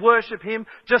and worship Him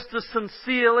just as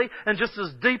sincerely and just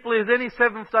as deeply as any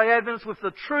Seventh-day Adventist with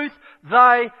the truth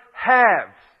they have.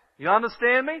 You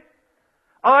understand me?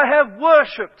 I have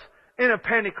worshipped in a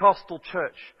Pentecostal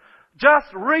church. Just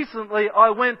recently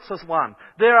I went to one.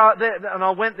 And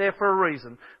I went there for a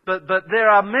reason. But there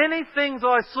are many things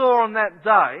I saw on that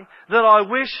day that I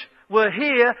wish were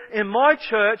here in my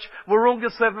church,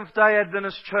 Wahroonga Seventh-day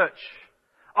Adventist Church.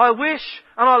 I wish,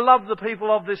 and I love the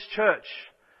people of this church.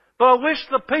 But I wish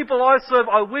the people I serve,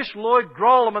 I wish Lloyd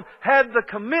Grolleman had the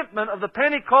commitment of the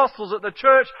Pentecostals at the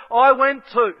church I went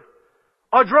to.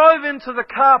 I drove into the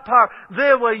car park.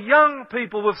 There were young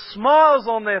people with smiles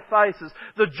on their faces,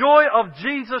 the joy of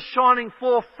Jesus shining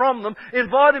forth from them,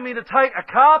 inviting me to take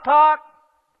a car park.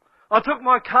 I took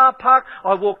my car park.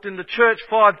 I walked into church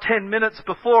 5-10 minutes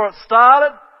before it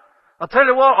started. I'll tell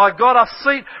you what, I got a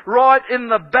seat right in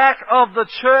the back of the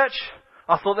church.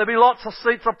 I thought there'd be lots of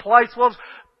seats. The place was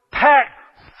packed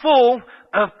full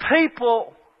of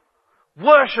people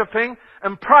worshipping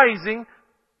and praising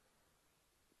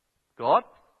God.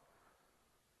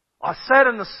 I sat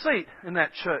in the seat in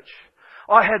that church.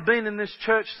 I had been in this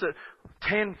church that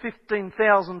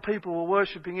 10,000-15,000 people were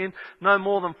worshipping in no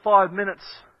more than 5 minutes.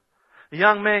 A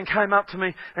young man came up to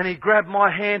me and he grabbed my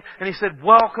hand and he said,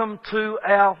 "Welcome to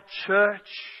our church."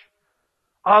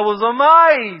 I was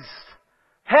amazed.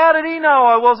 How did he know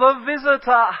I was a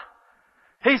visitor?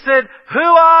 He said, "Who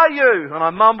are you?" And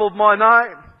I mumbled my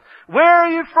name. "Where are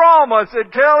you from?" I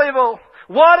said, "Kellyville."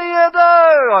 "What do you do?"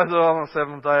 I said, "I'm a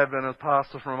Seventh-day Adventist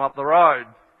pastor from up the road."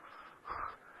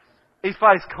 His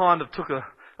face kind of took a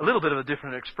little bit of a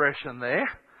different expression there.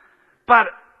 But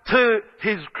to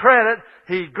his credit,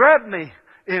 he grabbed me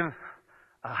in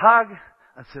a hug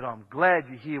and said, "I'm glad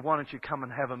you're here. Why don't you come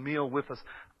and have a meal with us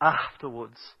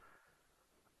afterwards?"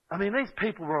 I mean, these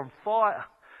people were on fire.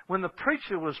 When the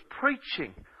preacher was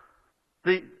preaching,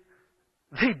 the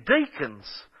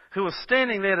deacons who were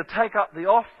standing there to take up the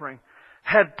offering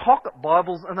had pocket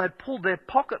Bibles and they'd pulled their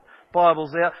pocket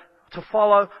Bibles out to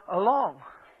follow along.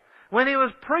 When he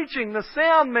was preaching, the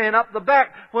sound men up the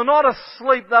back were not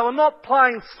asleep. They were not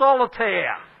playing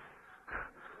solitaire.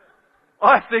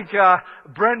 I think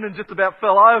Brendan just about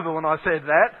fell over when I said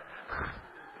that.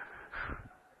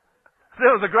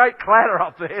 There was a great clatter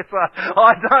up there, so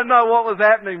I don't know what was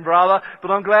happening, brother, but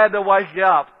I'm glad to wake you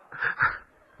up.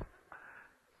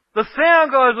 The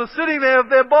sound guys were sitting there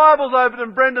with their Bibles open,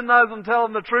 and Brendan knows I'm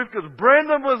telling the truth because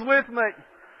Brendan was with me.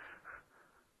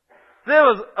 There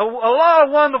was a lot of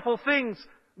wonderful things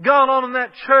going on in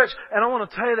that church, and I want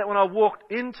to tell you that when I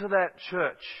walked into that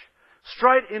church,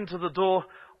 straight into the door,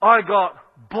 I got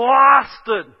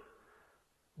blasted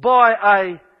by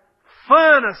a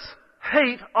furnace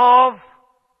heat of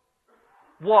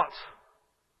what?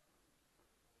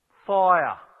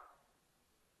 Fire.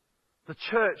 The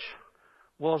church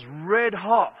was red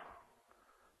hot,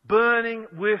 burning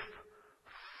with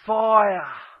fire.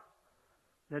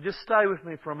 Now just stay with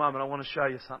me for a moment. I want to show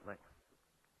you something.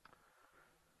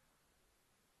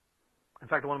 In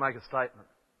fact, I want to make a statement.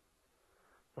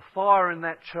 The fire in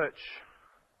that church,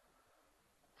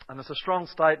 and it's a strong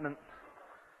statement.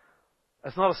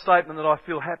 It's not a statement that I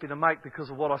feel happy to make because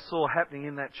of what I saw happening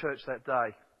in that church that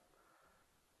day.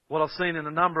 What I've seen in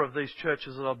a number of these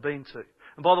churches that I've been to.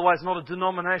 And by the way, it's not a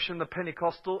denomination, the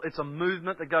Pentecostal. It's a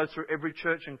movement that goes through every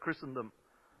church in Christendom.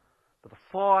 But the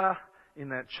fire in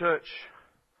that church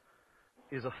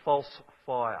is a false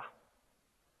fire.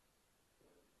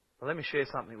 Well, let me share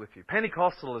something with you.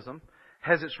 Pentecostalism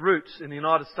has its roots in the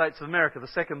United States of America, the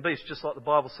second beast, just like the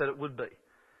Bible said it would be.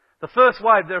 The first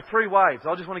wave, there are 3 waves.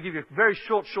 I just want to give you a very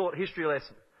short history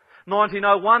lesson.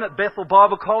 1901 at Bethel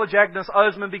Bible College, Agnes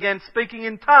Oseman began speaking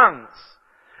in tongues.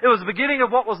 It was the beginning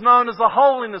of what was known as the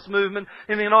holiness movement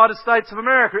in the United States of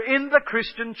America, in the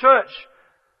Christian church.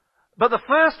 But the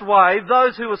first wave,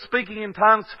 those who were speaking in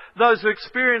tongues, those who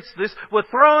experienced this, were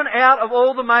thrown out of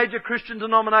all the major Christian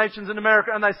denominations in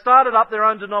America, and they started up their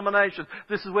own denomination.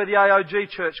 This is where the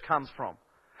AOG church comes from.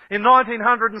 In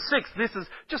 1906, this is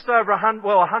just over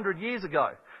 100 years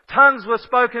ago, tongues were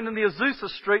spoken in the Azusa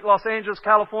Street, Los Angeles,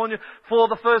 California, for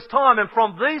the first time. And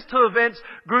from these 2 events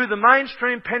grew the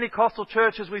mainstream Pentecostal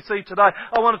church as we see today.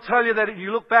 I want to tell you that if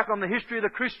you look back on the history of the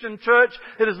Christian church,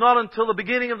 it is not until the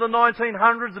beginning of the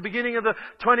 1900s, the beginning of the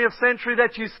 20th century,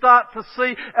 that you start to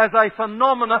see as a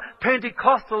phenomena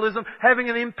Pentecostalism having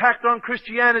an impact on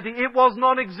Christianity. It was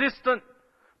non-existent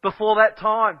before that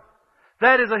time.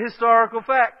 That is a historical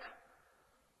fact.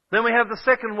 Then we have the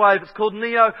second wave. It's called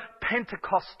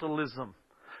Neo-Pentecostalism.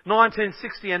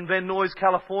 1960 in Van Nuys,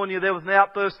 California, there was an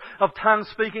outburst of tongue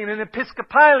speaking in an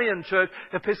Episcopalian church.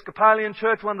 The Episcopalian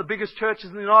church, one of the biggest churches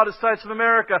in the United States of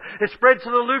America. It spread to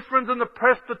the Lutherans and the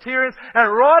Presbyterians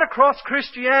and right across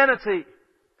Christianity.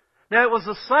 Now, it was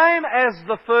the same as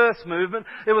the first movement.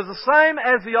 It was the same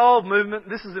as the old movement.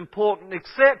 This is important,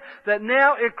 except that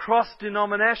now it crossed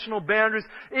denominational boundaries,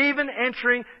 even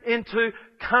entering into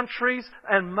countries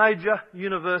and major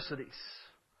universities.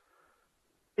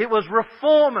 It was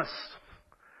reformist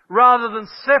rather than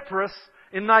separatist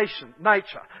in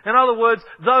nature. In other words,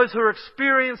 those who are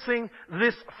experiencing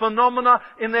this phenomena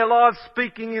in their lives,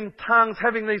 speaking in tongues,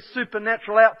 having these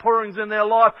supernatural outpourings in their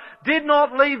life, did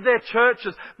not leave their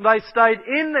churches. They stayed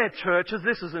in their churches.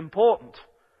 This is important.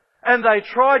 And they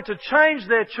tried to change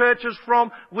their churches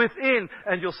from within.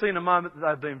 And you'll see in a moment that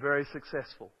they've been very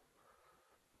successful.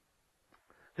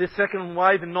 This second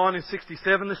wave in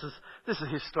 1967, this is a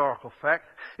historical fact.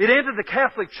 It entered the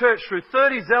Catholic Church through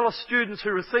 30 zealous students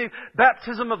who received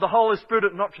baptism of the Holy Spirit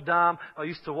at Notre Dame. I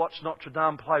used to watch Notre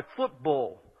Dame play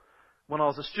football when I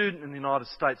was a student in the United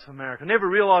States of America. I never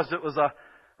realised it was a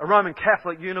Roman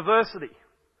Catholic university.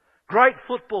 Great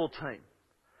football team.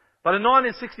 But in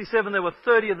 1967 there were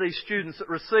 30 of these students that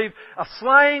received a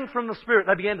slaying from the Spirit.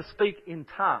 They began to speak in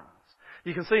tongues.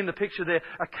 You can see in the picture there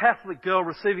a Catholic girl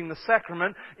receiving the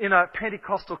sacrament in a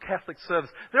Pentecostal Catholic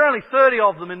service. There are only 30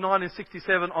 of them in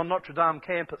 1967 on Notre Dame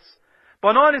campus.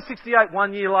 By 1968,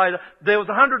 1 year later, there was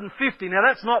 150. Now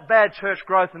that's not bad church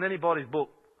growth in anybody's book.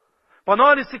 By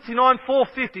 1969,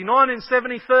 450.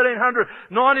 1970, 1,300.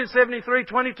 1973,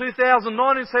 22,000.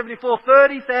 1974,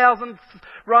 30,000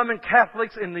 Roman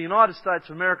Catholics in the United States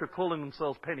of America calling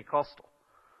themselves Pentecostal.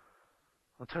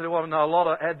 I'll tell you what, I know a lot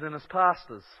of Adventist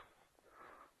pastors.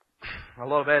 A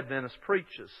lot of Adventist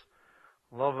preachers,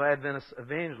 a lot of Adventist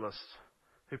evangelists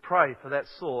who pray for that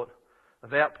sort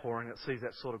of outpouring that sees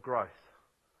that sort of growth.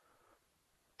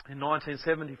 In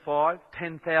 1975,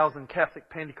 10,000 Catholic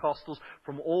Pentecostals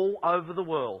from all over the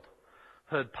world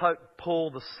heard Pope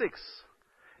Paul VI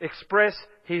express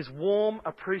his warm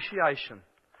appreciation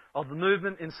of the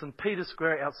movement in St. Peter's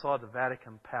Square outside the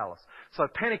Vatican Palace. So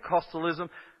Pentecostalism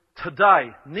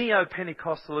today,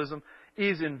 Neo-Pentecostalism,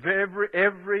 is in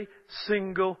every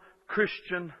single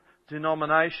Christian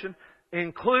denomination,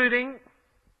 including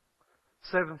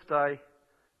Seventh-day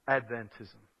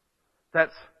Adventism.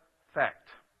 That's fact.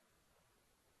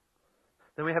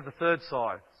 Then we have the third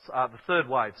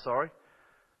wave.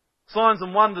 Signs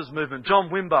and Wonders movement. John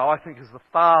Wimber, I think, is the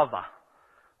father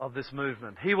of this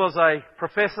movement. He was a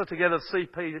professor together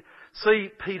with C.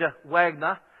 Peter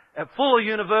Wagner at Fuller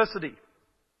University.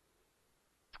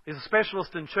 He's a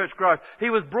specialist in church growth. He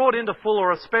was brought into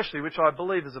Fuller especially, which I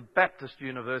believe is a Baptist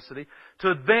university, to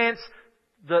advance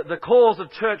the cause of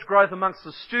church growth amongst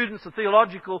the students, the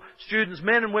theological students,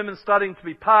 men and women studying to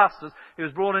be pastors. He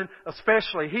was brought in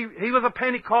especially. He was a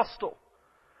Pentecostal.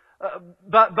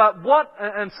 But what,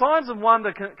 and Signs and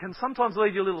Wonder can sometimes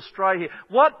lead you a little stray here.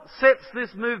 What sets this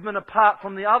movement apart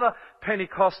from the other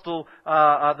Pentecostal,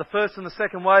 the first and the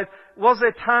second wave? Was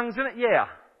there tongues in it? Yeah.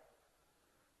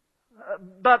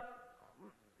 But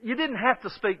you didn't have to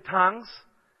speak tongues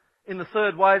in the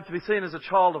third wave to be seen as a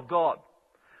child of God.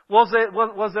 Was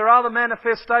there other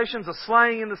manifestations? A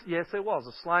slaying in the... Yes, there was.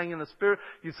 A slaying in the Spirit.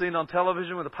 You've seen on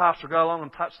television where the pastor would go along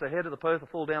and touch the head of the person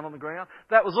fall down on the ground.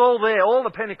 That was all there. All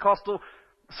the Pentecostal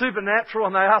supernatural,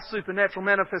 and they are supernatural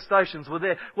manifestations, were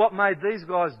there. What made these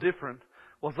guys different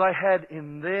was they had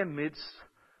in their midst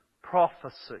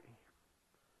prophecy.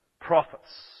 Prophets.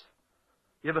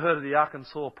 You ever heard of the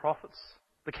Arkansas prophets?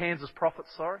 The Kansas prophets,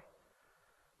 sorry?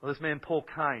 Well, this man, Paul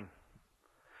Cain.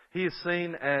 He is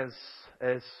seen as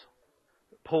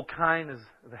Paul Cain as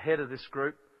the head of this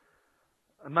group,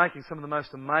 making some of the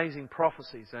most amazing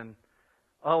prophecies. And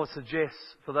I would suggest,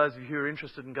 for those of you who are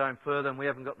interested in going further, and we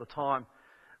haven't got the time,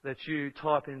 that you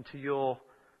type into your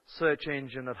search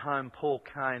engine at home, Paul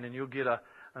Cain, and you'll get a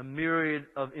myriad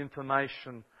of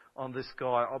information on this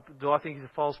guy. Do I think he's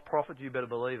a false prophet? You better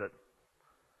believe it.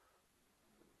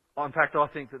 In fact, I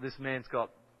think that this man's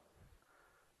got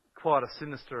quite a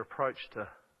sinister approach to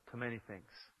many things.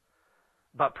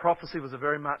 But prophecy was a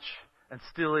very much, and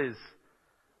still is,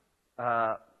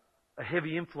 a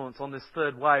heavy influence on this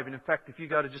third wave. And in fact, if you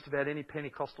go to just about any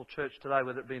Pentecostal church today,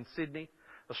 whether it be in Sydney,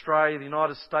 Australia, the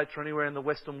United States, or anywhere in the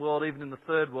Western world, even in the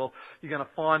third world, you're going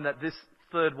to find that this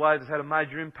third wave has had a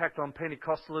major impact on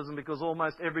Pentecostalism, because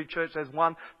almost every church has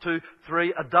 1, 2,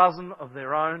 3, a dozen of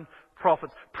their own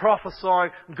prophets,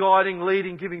 prophesying, guiding,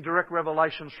 leading, giving direct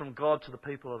revelations from God to the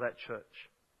people of that church.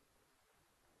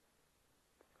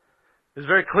 It's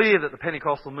very clear that the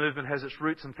Pentecostal movement has its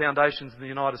roots and foundations in the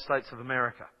United States of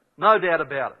America. No doubt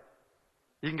about it.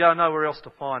 You can go nowhere else to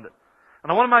find it. And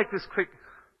I want to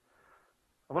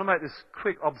make this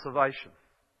quick observation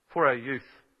for our youth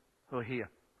who are here.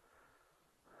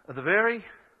 At the very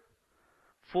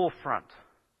forefront,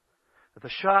 at the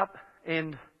sharp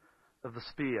end of the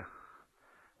spear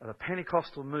of the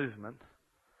Pentecostal movement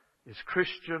is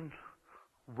Christian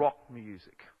rock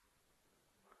music.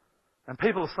 And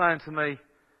people are saying to me,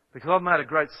 because I've made a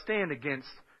great stand against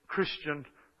Christian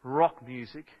rock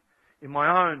music in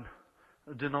my own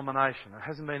denomination. It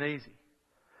hasn't been easy.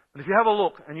 And if you have a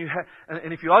look,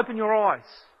 and if you open your eyes,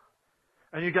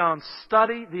 and you go and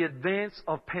study the advance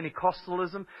of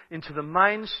Pentecostalism into the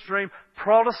mainstream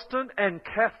Protestant and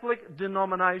Catholic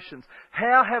denominations,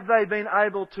 how have they been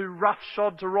able to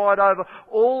roughshod, to ride over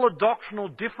all the doctrinal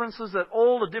differences that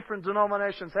all the different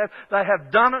denominations have? They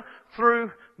have done it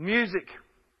through music.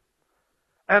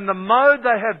 And the mode they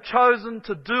have chosen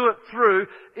to do it through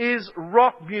is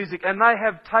rock music. And they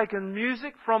have taken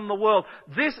music from the world.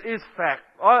 This is fact.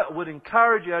 I would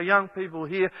encourage our young people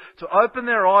here to open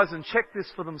their eyes and check this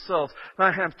for themselves.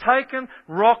 They have taken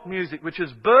rock music, which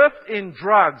is birthed in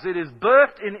drugs. It is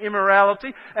birthed in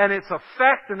immorality. And it's a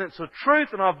fact and it's a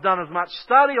truth. And I've done as much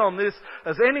study on this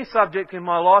as any subject in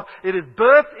my life. It is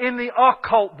birthed in the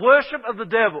occult worship of the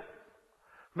devil.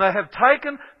 They have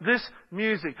taken this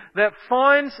music that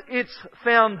finds its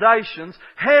foundations,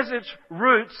 has its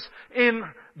roots in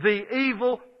the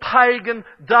evil, pagan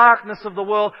darkness of the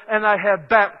world, and they have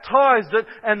baptized it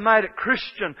and made it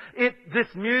Christian. This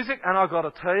music, and I've got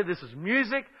to tell you, this is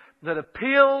music that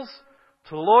appeals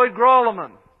to Lloyd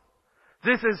Grolimund.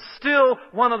 This is still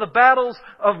one of the battles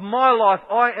of my life.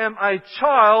 I am a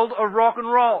child of rock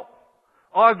and roll.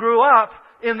 I grew up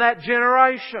in that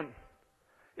generation.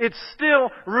 It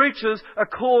still reaches a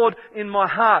chord in my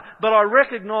heart. But I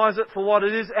recognise it for what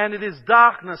it is, and it is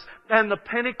darkness. And the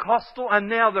Pentecostal and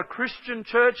now the Christian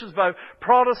churches, both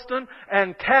Protestant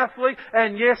and Catholic,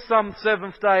 and yes, some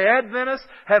Seventh-day Adventists,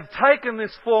 have taken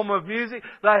this form of music,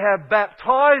 they have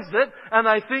baptized it, and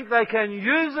they think they can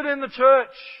use it in the church.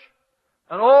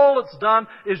 And all it's done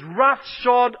is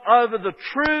roughshod over the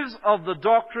truths of the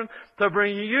doctrine to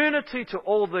bring unity to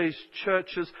all these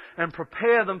churches and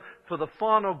prepare them for the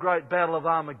final great battle of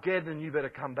Armageddon. You better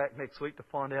come back next week to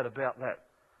find out about that.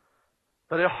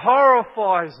 But it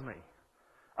horrifies me.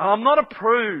 And I'm not a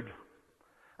prude.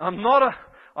 I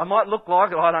might look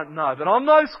like it, I don't know. But I'm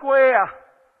no square.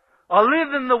 I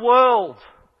live in the world.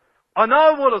 I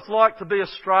know what it's like to be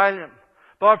Australian.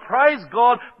 But I praise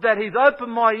God that He's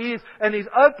opened my ears and He's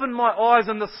opened my eyes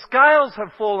and the scales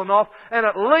have fallen off, and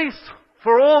at least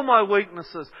for all my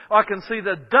weaknesses I can see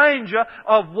the danger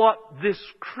of what this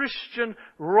Christian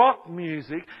rock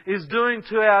music is doing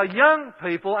to our young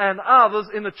people and others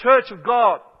in the Church of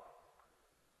God.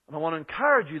 And I want to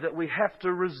encourage you that we have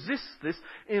to resist this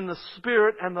in the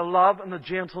spirit and the love and the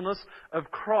gentleness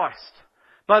of Christ.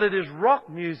 But it is rock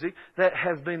music that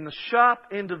has been the sharp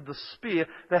end of the spear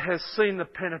that has seen the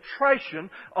penetration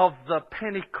of the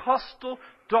Pentecostal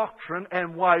doctrine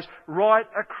and ways right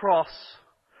across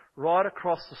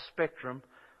the spectrum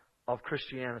of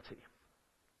Christianity.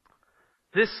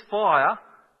 This fire,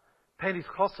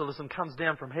 Pentecostalism, comes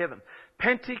down from heaven.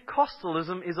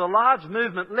 Pentecostalism is a large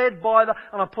movement led by and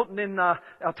I'm putting in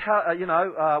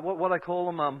what they call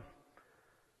them.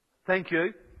 Thank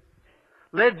you.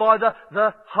 Led by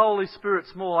the Holy Spirit,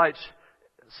 small h,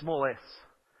 small s.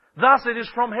 Thus it is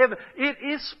from heaven. It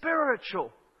is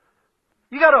spiritual.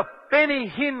 You go to a Benny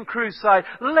Hinn crusade.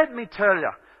 Let me tell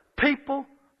you, people,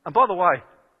 and by the way,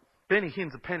 Benny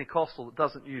Hinn's a Pentecostal that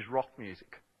doesn't use rock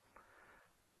music.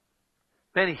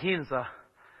 Benny Hinn's a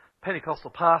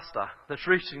Pentecostal pastor that's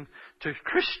reaching to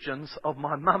Christians of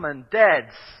my mum and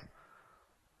dad's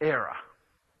era,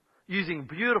 using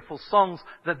beautiful songs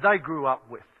that they grew up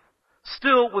with.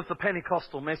 Still with the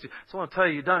Pentecostal message. So I want to tell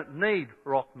you don't need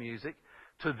rock music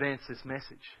to advance this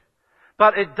message.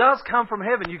 But it does come from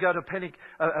heaven. You go to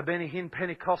a Benny Hinn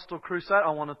Pentecostal crusade.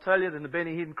 I want to tell you that in the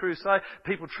Benny Hinn crusade,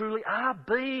 people truly are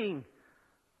being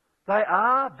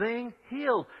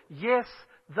healed. Yes,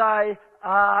 they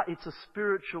are. It's a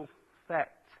spiritual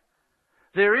fact.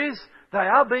 They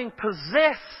are being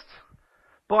possessed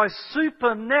by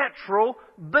supernatural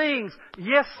beings.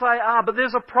 Yes, they are, but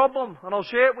there's a problem, and I'll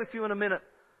share it with you in a minute.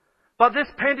 But this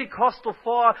Pentecostal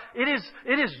fire, it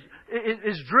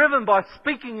is driven by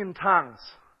speaking in tongues,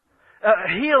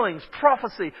 healings,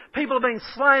 prophecy. People are being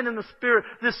slain in the Spirit.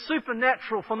 This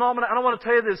supernatural phenomena, and I want to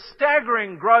tell you, there's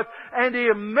staggering growth and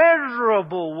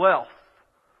immeasurable wealth.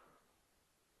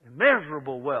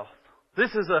 Immeasurable wealth.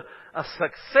 This is a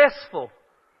successful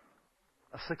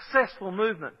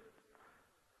movement.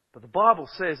 But the Bible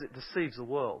says it deceives the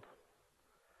world.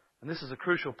 And this is a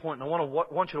crucial point, and I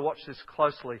want you to watch this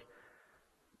closely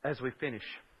as we finish.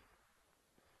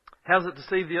 How does it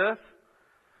deceive the earth?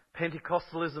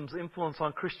 Pentecostalism's influence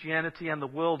on Christianity and the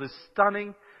world is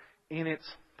stunning in its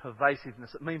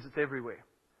pervasiveness. It means it's everywhere.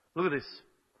 Look at this.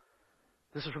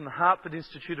 This is from the Hartford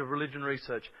Institute of Religion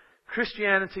Research.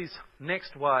 Christianity's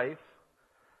next wave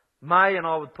may, and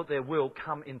I would put there will,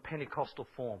 come in Pentecostal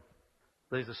form.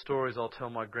 These are stories I'll tell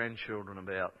my grandchildren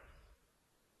about.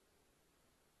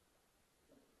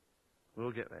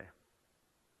 We'll get there.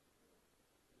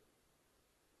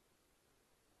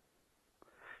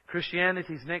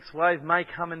 Christianity's next wave may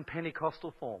come in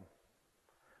Pentecostal form.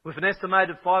 With an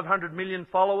estimated 500 million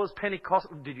followers,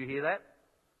 Pentecostal... Did you hear that?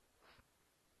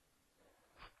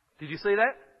 Did you see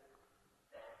that?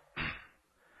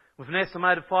 With an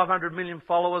estimated 500 million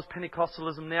followers,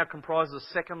 Pentecostalism now comprises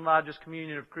the second largest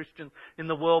communion of Christians in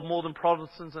the world, more than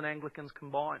Protestants and Anglicans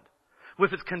combined.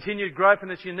 With its continued growth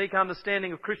and its unique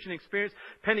understanding of Christian experience,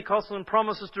 Pentecostalism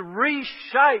promises to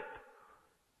reshape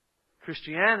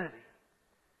Christianity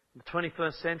in the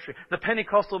 21st century. The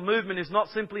Pentecostal movement is not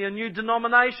simply a new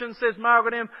denomination, says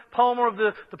Margaret M. Palmer of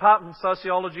the Department of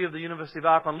Sociology of the University of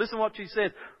Akron. Listen what she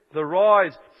says.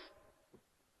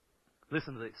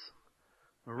 Listen to this.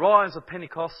 The rise of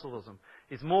Pentecostalism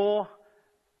is more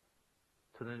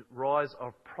to the rise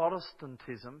of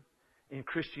Protestantism in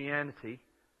Christianity.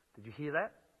 Did you hear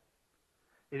that?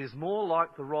 It is more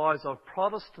like the rise of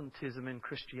Protestantism in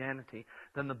Christianity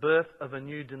than the birth of a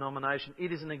new denomination.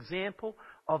 It is an example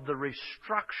of the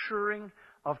restructuring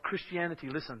of Christianity.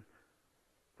 Listen,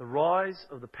 the rise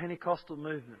of the Pentecostal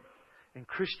movement in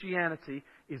Christianity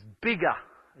is bigger.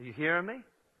 Are you hearing me?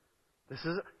 This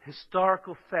is a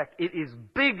historical fact. It is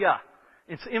bigger.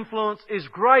 Its influence is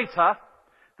greater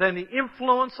than the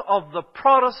influence of the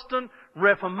Protestant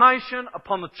Reformation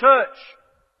upon the church.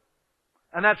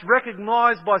 And that's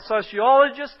recognised by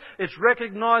sociologists, it's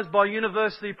recognised by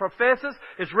university professors,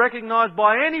 it's recognised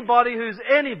by anybody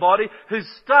who's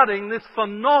studying this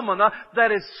phenomena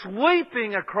that is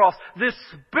sweeping across, this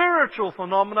spiritual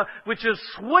phenomena which is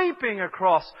sweeping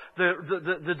across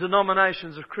the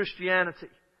denominations of Christianity.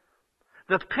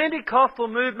 The Pentecostal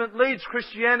movement leads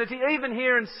Christianity, even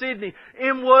here in Sydney,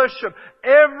 in worship.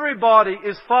 Everybody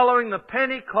is following the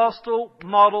Pentecostal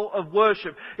model of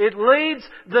worship. It leads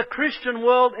the Christian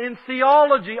world in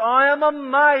theology. I am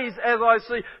amazed as I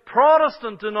see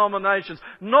Protestant denominations,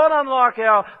 not unlike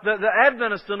the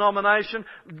Adventist denomination,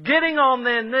 getting on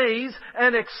their knees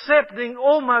and accepting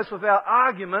almost without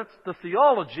argument the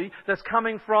theology that's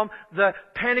coming from the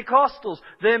Pentecostals.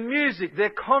 Their music, their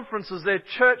conferences, their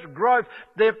church growth,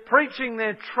 their preaching,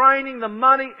 their training, the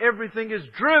money, everything is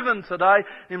driven today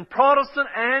in Protestant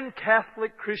and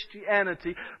Catholic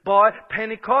Christianity by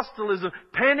Pentecostalism.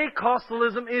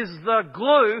 Pentecostalism is the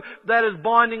glue that is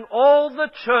binding all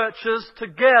the churches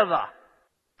together.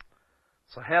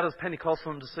 So how does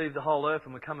Pentecostalism deceive the whole earth?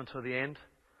 And we're coming to the end.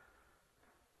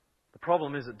 The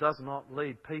problem is it does not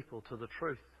lead people to the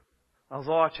truth.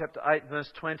 Isaiah chapter 8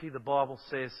 verse 20, the Bible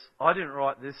says, I didn't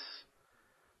write this.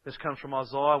 This comes from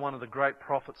Isaiah, one of the great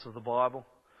prophets of the Bible.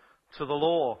 To the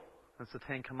law, that's the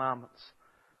Ten Commandments.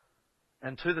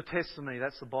 And to the testimony,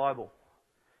 that's the Bible.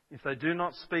 If they do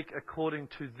not speak according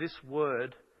to this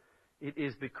word, it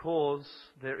is because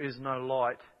there is no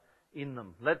light in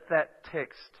them. Let that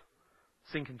text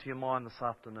sink into your mind this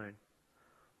afternoon.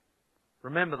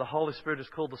 Remember, the Holy Spirit is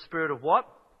called the Spirit of what?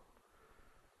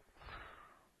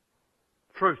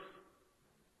 Truth.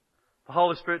 The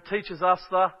Holy Spirit teaches us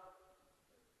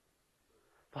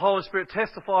the Holy Spirit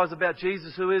testifies about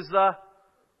Jesus who is the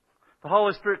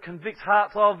Holy Spirit convicts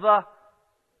hearts of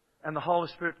and the Holy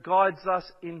Spirit guides us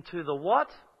into the what?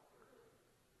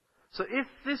 So if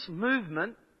this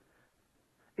movement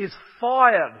is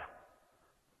fired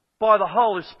by the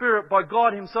Holy Spirit, by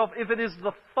God Himself, if it is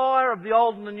the fire of the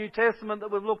Old and the New Testament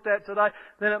that we've looked at today,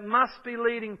 then it must be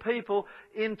leading people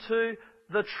into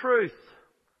the truth.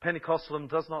 Pentecostalism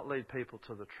does not lead people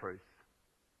to the truth.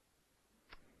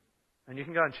 And you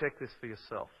can go and check this for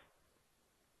yourself.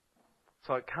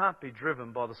 So it can't be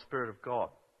driven by the Spirit of God.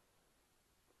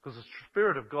 Because the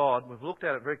Spirit of God, we've looked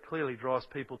at it very clearly, drives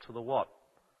people to the what?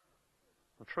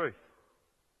 The truth.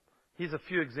 Here's a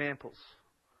few examples.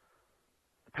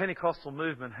 The Pentecostal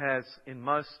movement has, in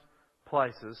most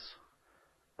places,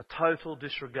 a total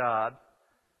disregard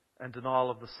and denial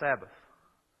of the Sabbath.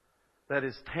 That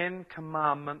is 10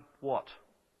 commandment what?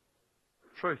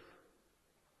 Truth.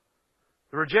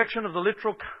 The rejection of the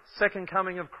literal second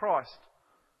coming of Christ.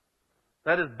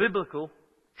 That is biblical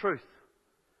truth.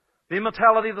 The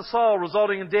immortality of the soul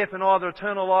resulting in death in either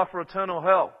eternal life or eternal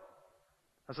hell.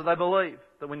 That's what they believe.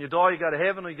 That when you die you go to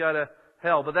heaven or you go to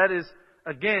hell. But that is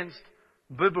against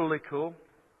biblical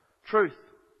truth.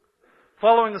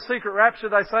 Following the secret rapture,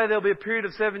 they say there will be a period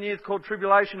of 7 years called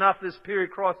tribulation. After this period,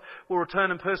 Christ will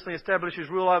return and personally establish His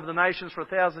rule over the nations for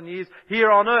 1,000 years here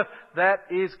on earth. That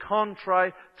is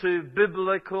contrary to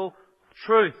biblical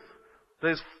truth.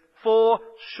 There's 4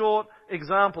 short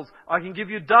examples. I can give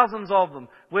you dozens of them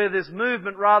where this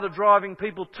movement, rather driving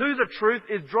people to the truth,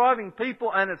 is driving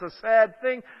people, and it's a sad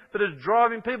thing, but it's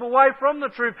driving people away from the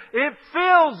truth. It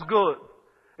feels good.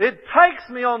 It takes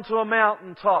me onto a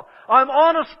mountaintop. I'm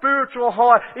on a spiritual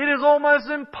high. It is almost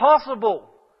impossible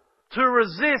to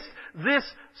resist this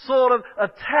sort of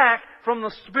attack from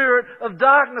the spirit of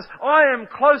darkness. I am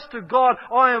close to God.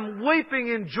 I am weeping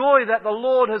in joy that the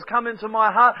Lord has come into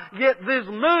my heart. Yet this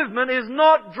movement is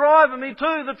not driving me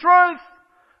to the truth.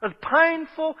 As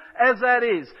painful as that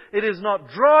is, it is not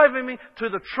driving me to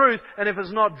the truth. And if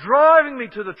it's not driving me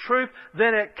to the truth,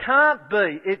 then it cannot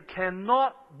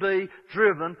be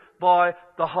driven by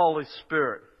the Holy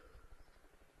Spirit.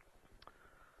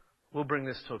 We'll bring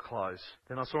this to a close.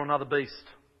 Then I saw another beast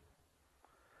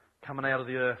coming out of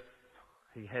the earth.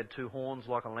 He had 2 horns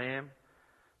like a lamb,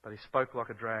 but he spoke like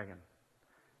a dragon.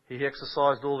 He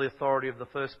exercised all the authority of the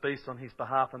first beast on his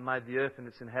behalf and made the earth and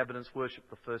its inhabitants worship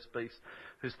the first beast,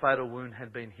 whose fatal wound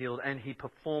had been healed. And he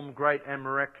performed great and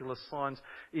miraculous signs,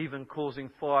 even causing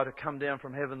fire to come down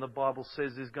from heaven. The Bible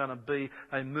says there's going to be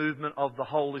a movement of the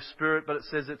Holy Spirit, but it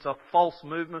says it's a false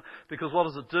movement, because what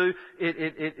does it do?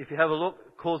 If you have a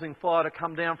look, causing fire to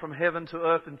come down from heaven to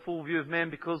earth in full view of men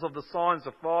because of the signs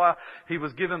of fire he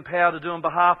was given power to do on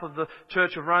behalf of the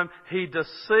Church of Rome. He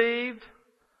deceived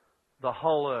the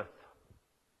whole earth.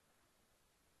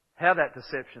 How that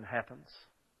deception happens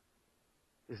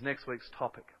is next week's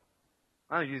topic.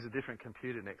 I'm going to use a different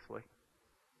computer next week.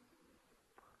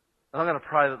 And I'm going to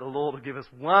pray that the Lord will give us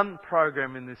one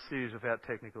program in this series without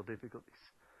technical difficulties.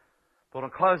 But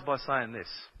I'll close by saying this.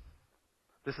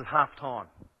 This is half time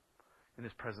in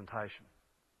this presentation.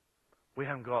 We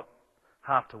haven't got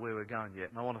half to where we're going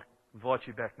yet. And I want to invite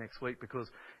you back next week, because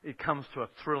it comes to a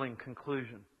thrilling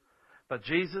conclusion. But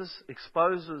Jesus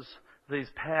exposes these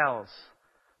powers,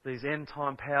 these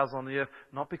end-time powers on the earth,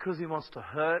 not because He wants to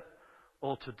hurt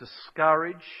or to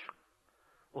discourage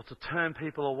or to turn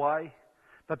people away,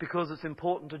 but because it's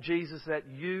important to Jesus that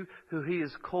you, who He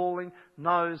is calling,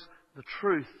 knows the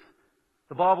truth.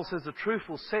 The Bible says the truth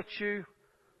will set you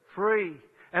free.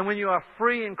 And when you are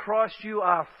free in Christ, you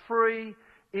are free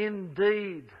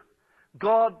indeed.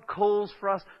 God calls for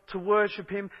us to worship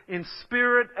Him in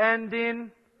spirit and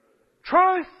in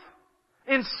truth.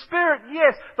 In spirit,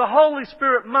 yes, the Holy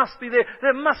Spirit must be there.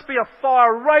 There must be a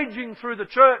fire raging through the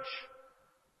church.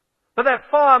 But that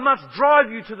fire must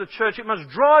drive you to the church. It must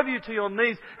drive you to your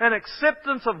knees. And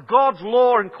acceptance of God's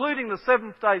law, including the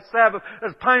 7th-day Sabbath,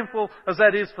 as painful as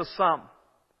that is for some.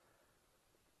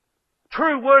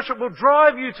 True worship will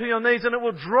drive you to your knees, and it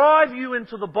will drive you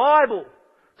into the Bible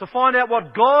to find out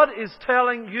what God is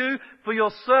telling you for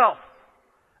yourself.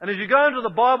 And as you go into the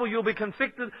Bible, you'll be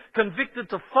convicted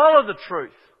to follow the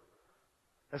truth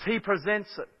as He presents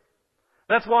it.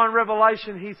 That's why in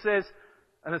Revelation He says,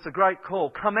 and it's a great call,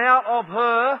 come out of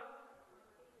her,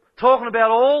 talking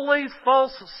about all these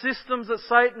false systems that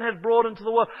Satan has brought into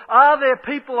the world. Are there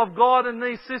people of God in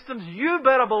these systems? You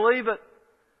better believe it.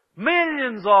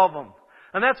 Millions of them.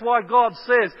 And that's why God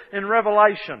says in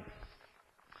Revelation,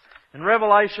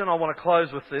 I want to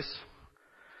close with this,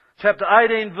 chapter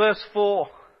 18 verse 4,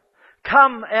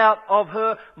 come out of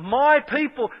her, my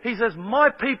people. He says, my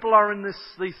people are in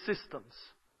these systems.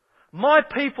 My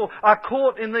people are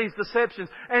caught in these deceptions.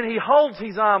 And He holds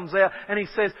His arms out and He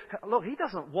says, look, He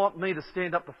doesn't want me to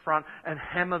stand up the front and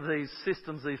hammer these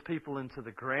systems, these people into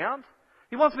the ground.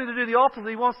 He wants me to do the opposite.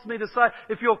 He wants me to say,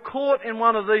 if you're caught in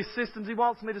one of these systems, He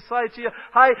wants me to say to you,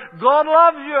 hey, God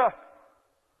loves you.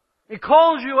 He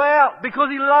calls you out because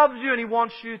He loves you, and He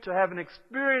wants you to have an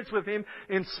experience with Him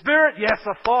in spirit. Yes,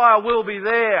 the fire will be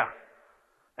there.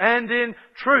 And in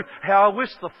truth. How I wish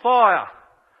the fire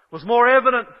was more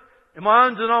evident in my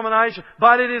own denomination.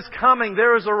 But it is coming.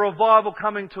 There is a revival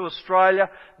coming to Australia.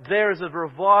 There is a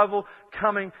revival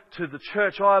coming to the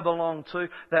church I belong to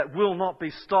that will not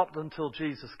be stopped until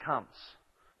Jesus comes.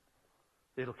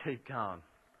 It'll keep going.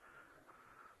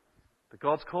 But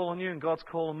God's calling you and God's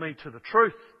calling me to the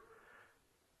truth.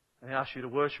 And He asks you to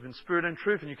worship in spirit and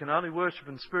truth. And you can only worship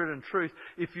in spirit and truth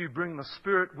if you bring the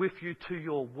Spirit with you to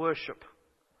your worship.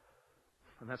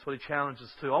 And that's what He challenges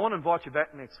to. I want to invite you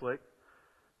back next week.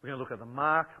 We're going to look at the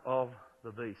mark of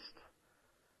the beast.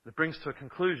 It brings to a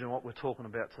conclusion what we're talking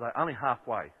about today. Only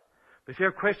halfway. But if you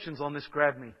have questions on this,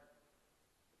 grab me.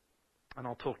 And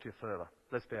I'll talk to you further.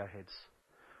 Let's bow our heads.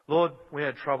 Lord, we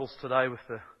had troubles today with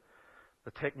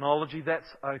the technology. That's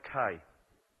okay.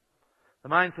 The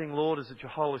main thing, Lord, is that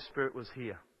Your Holy Spirit was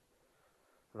here.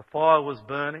 The fire was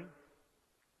burning.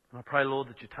 And I pray, Lord,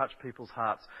 that You touch people's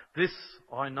hearts. This,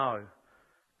 I know,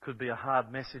 could be a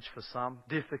hard message for some.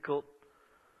 Difficult.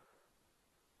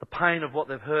 The pain of what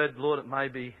they've heard, Lord, it may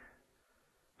be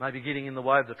getting in the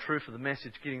way of the truth of the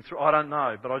message getting through. I don't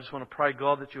know. But I just want to pray,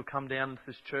 God, that You'll come down into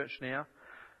this church now.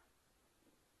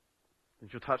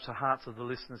 That You'll touch the hearts of the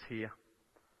listeners here.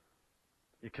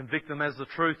 You convict them as the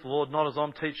truth, Lord, not as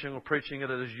I'm teaching or preaching it,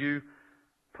 as You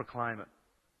proclaim it.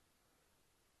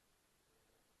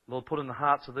 Lord, put in the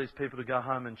hearts of these people to go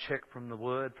home and check from the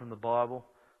Word, from the Bible,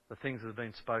 the things that have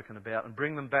been spoken about, and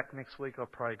bring them back next week, I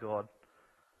pray, God,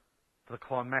 for the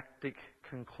climactic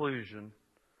conclusion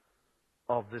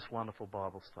of this wonderful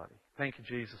Bible study. Thank you,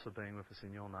 Jesus, for being with us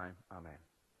in your name. Amen.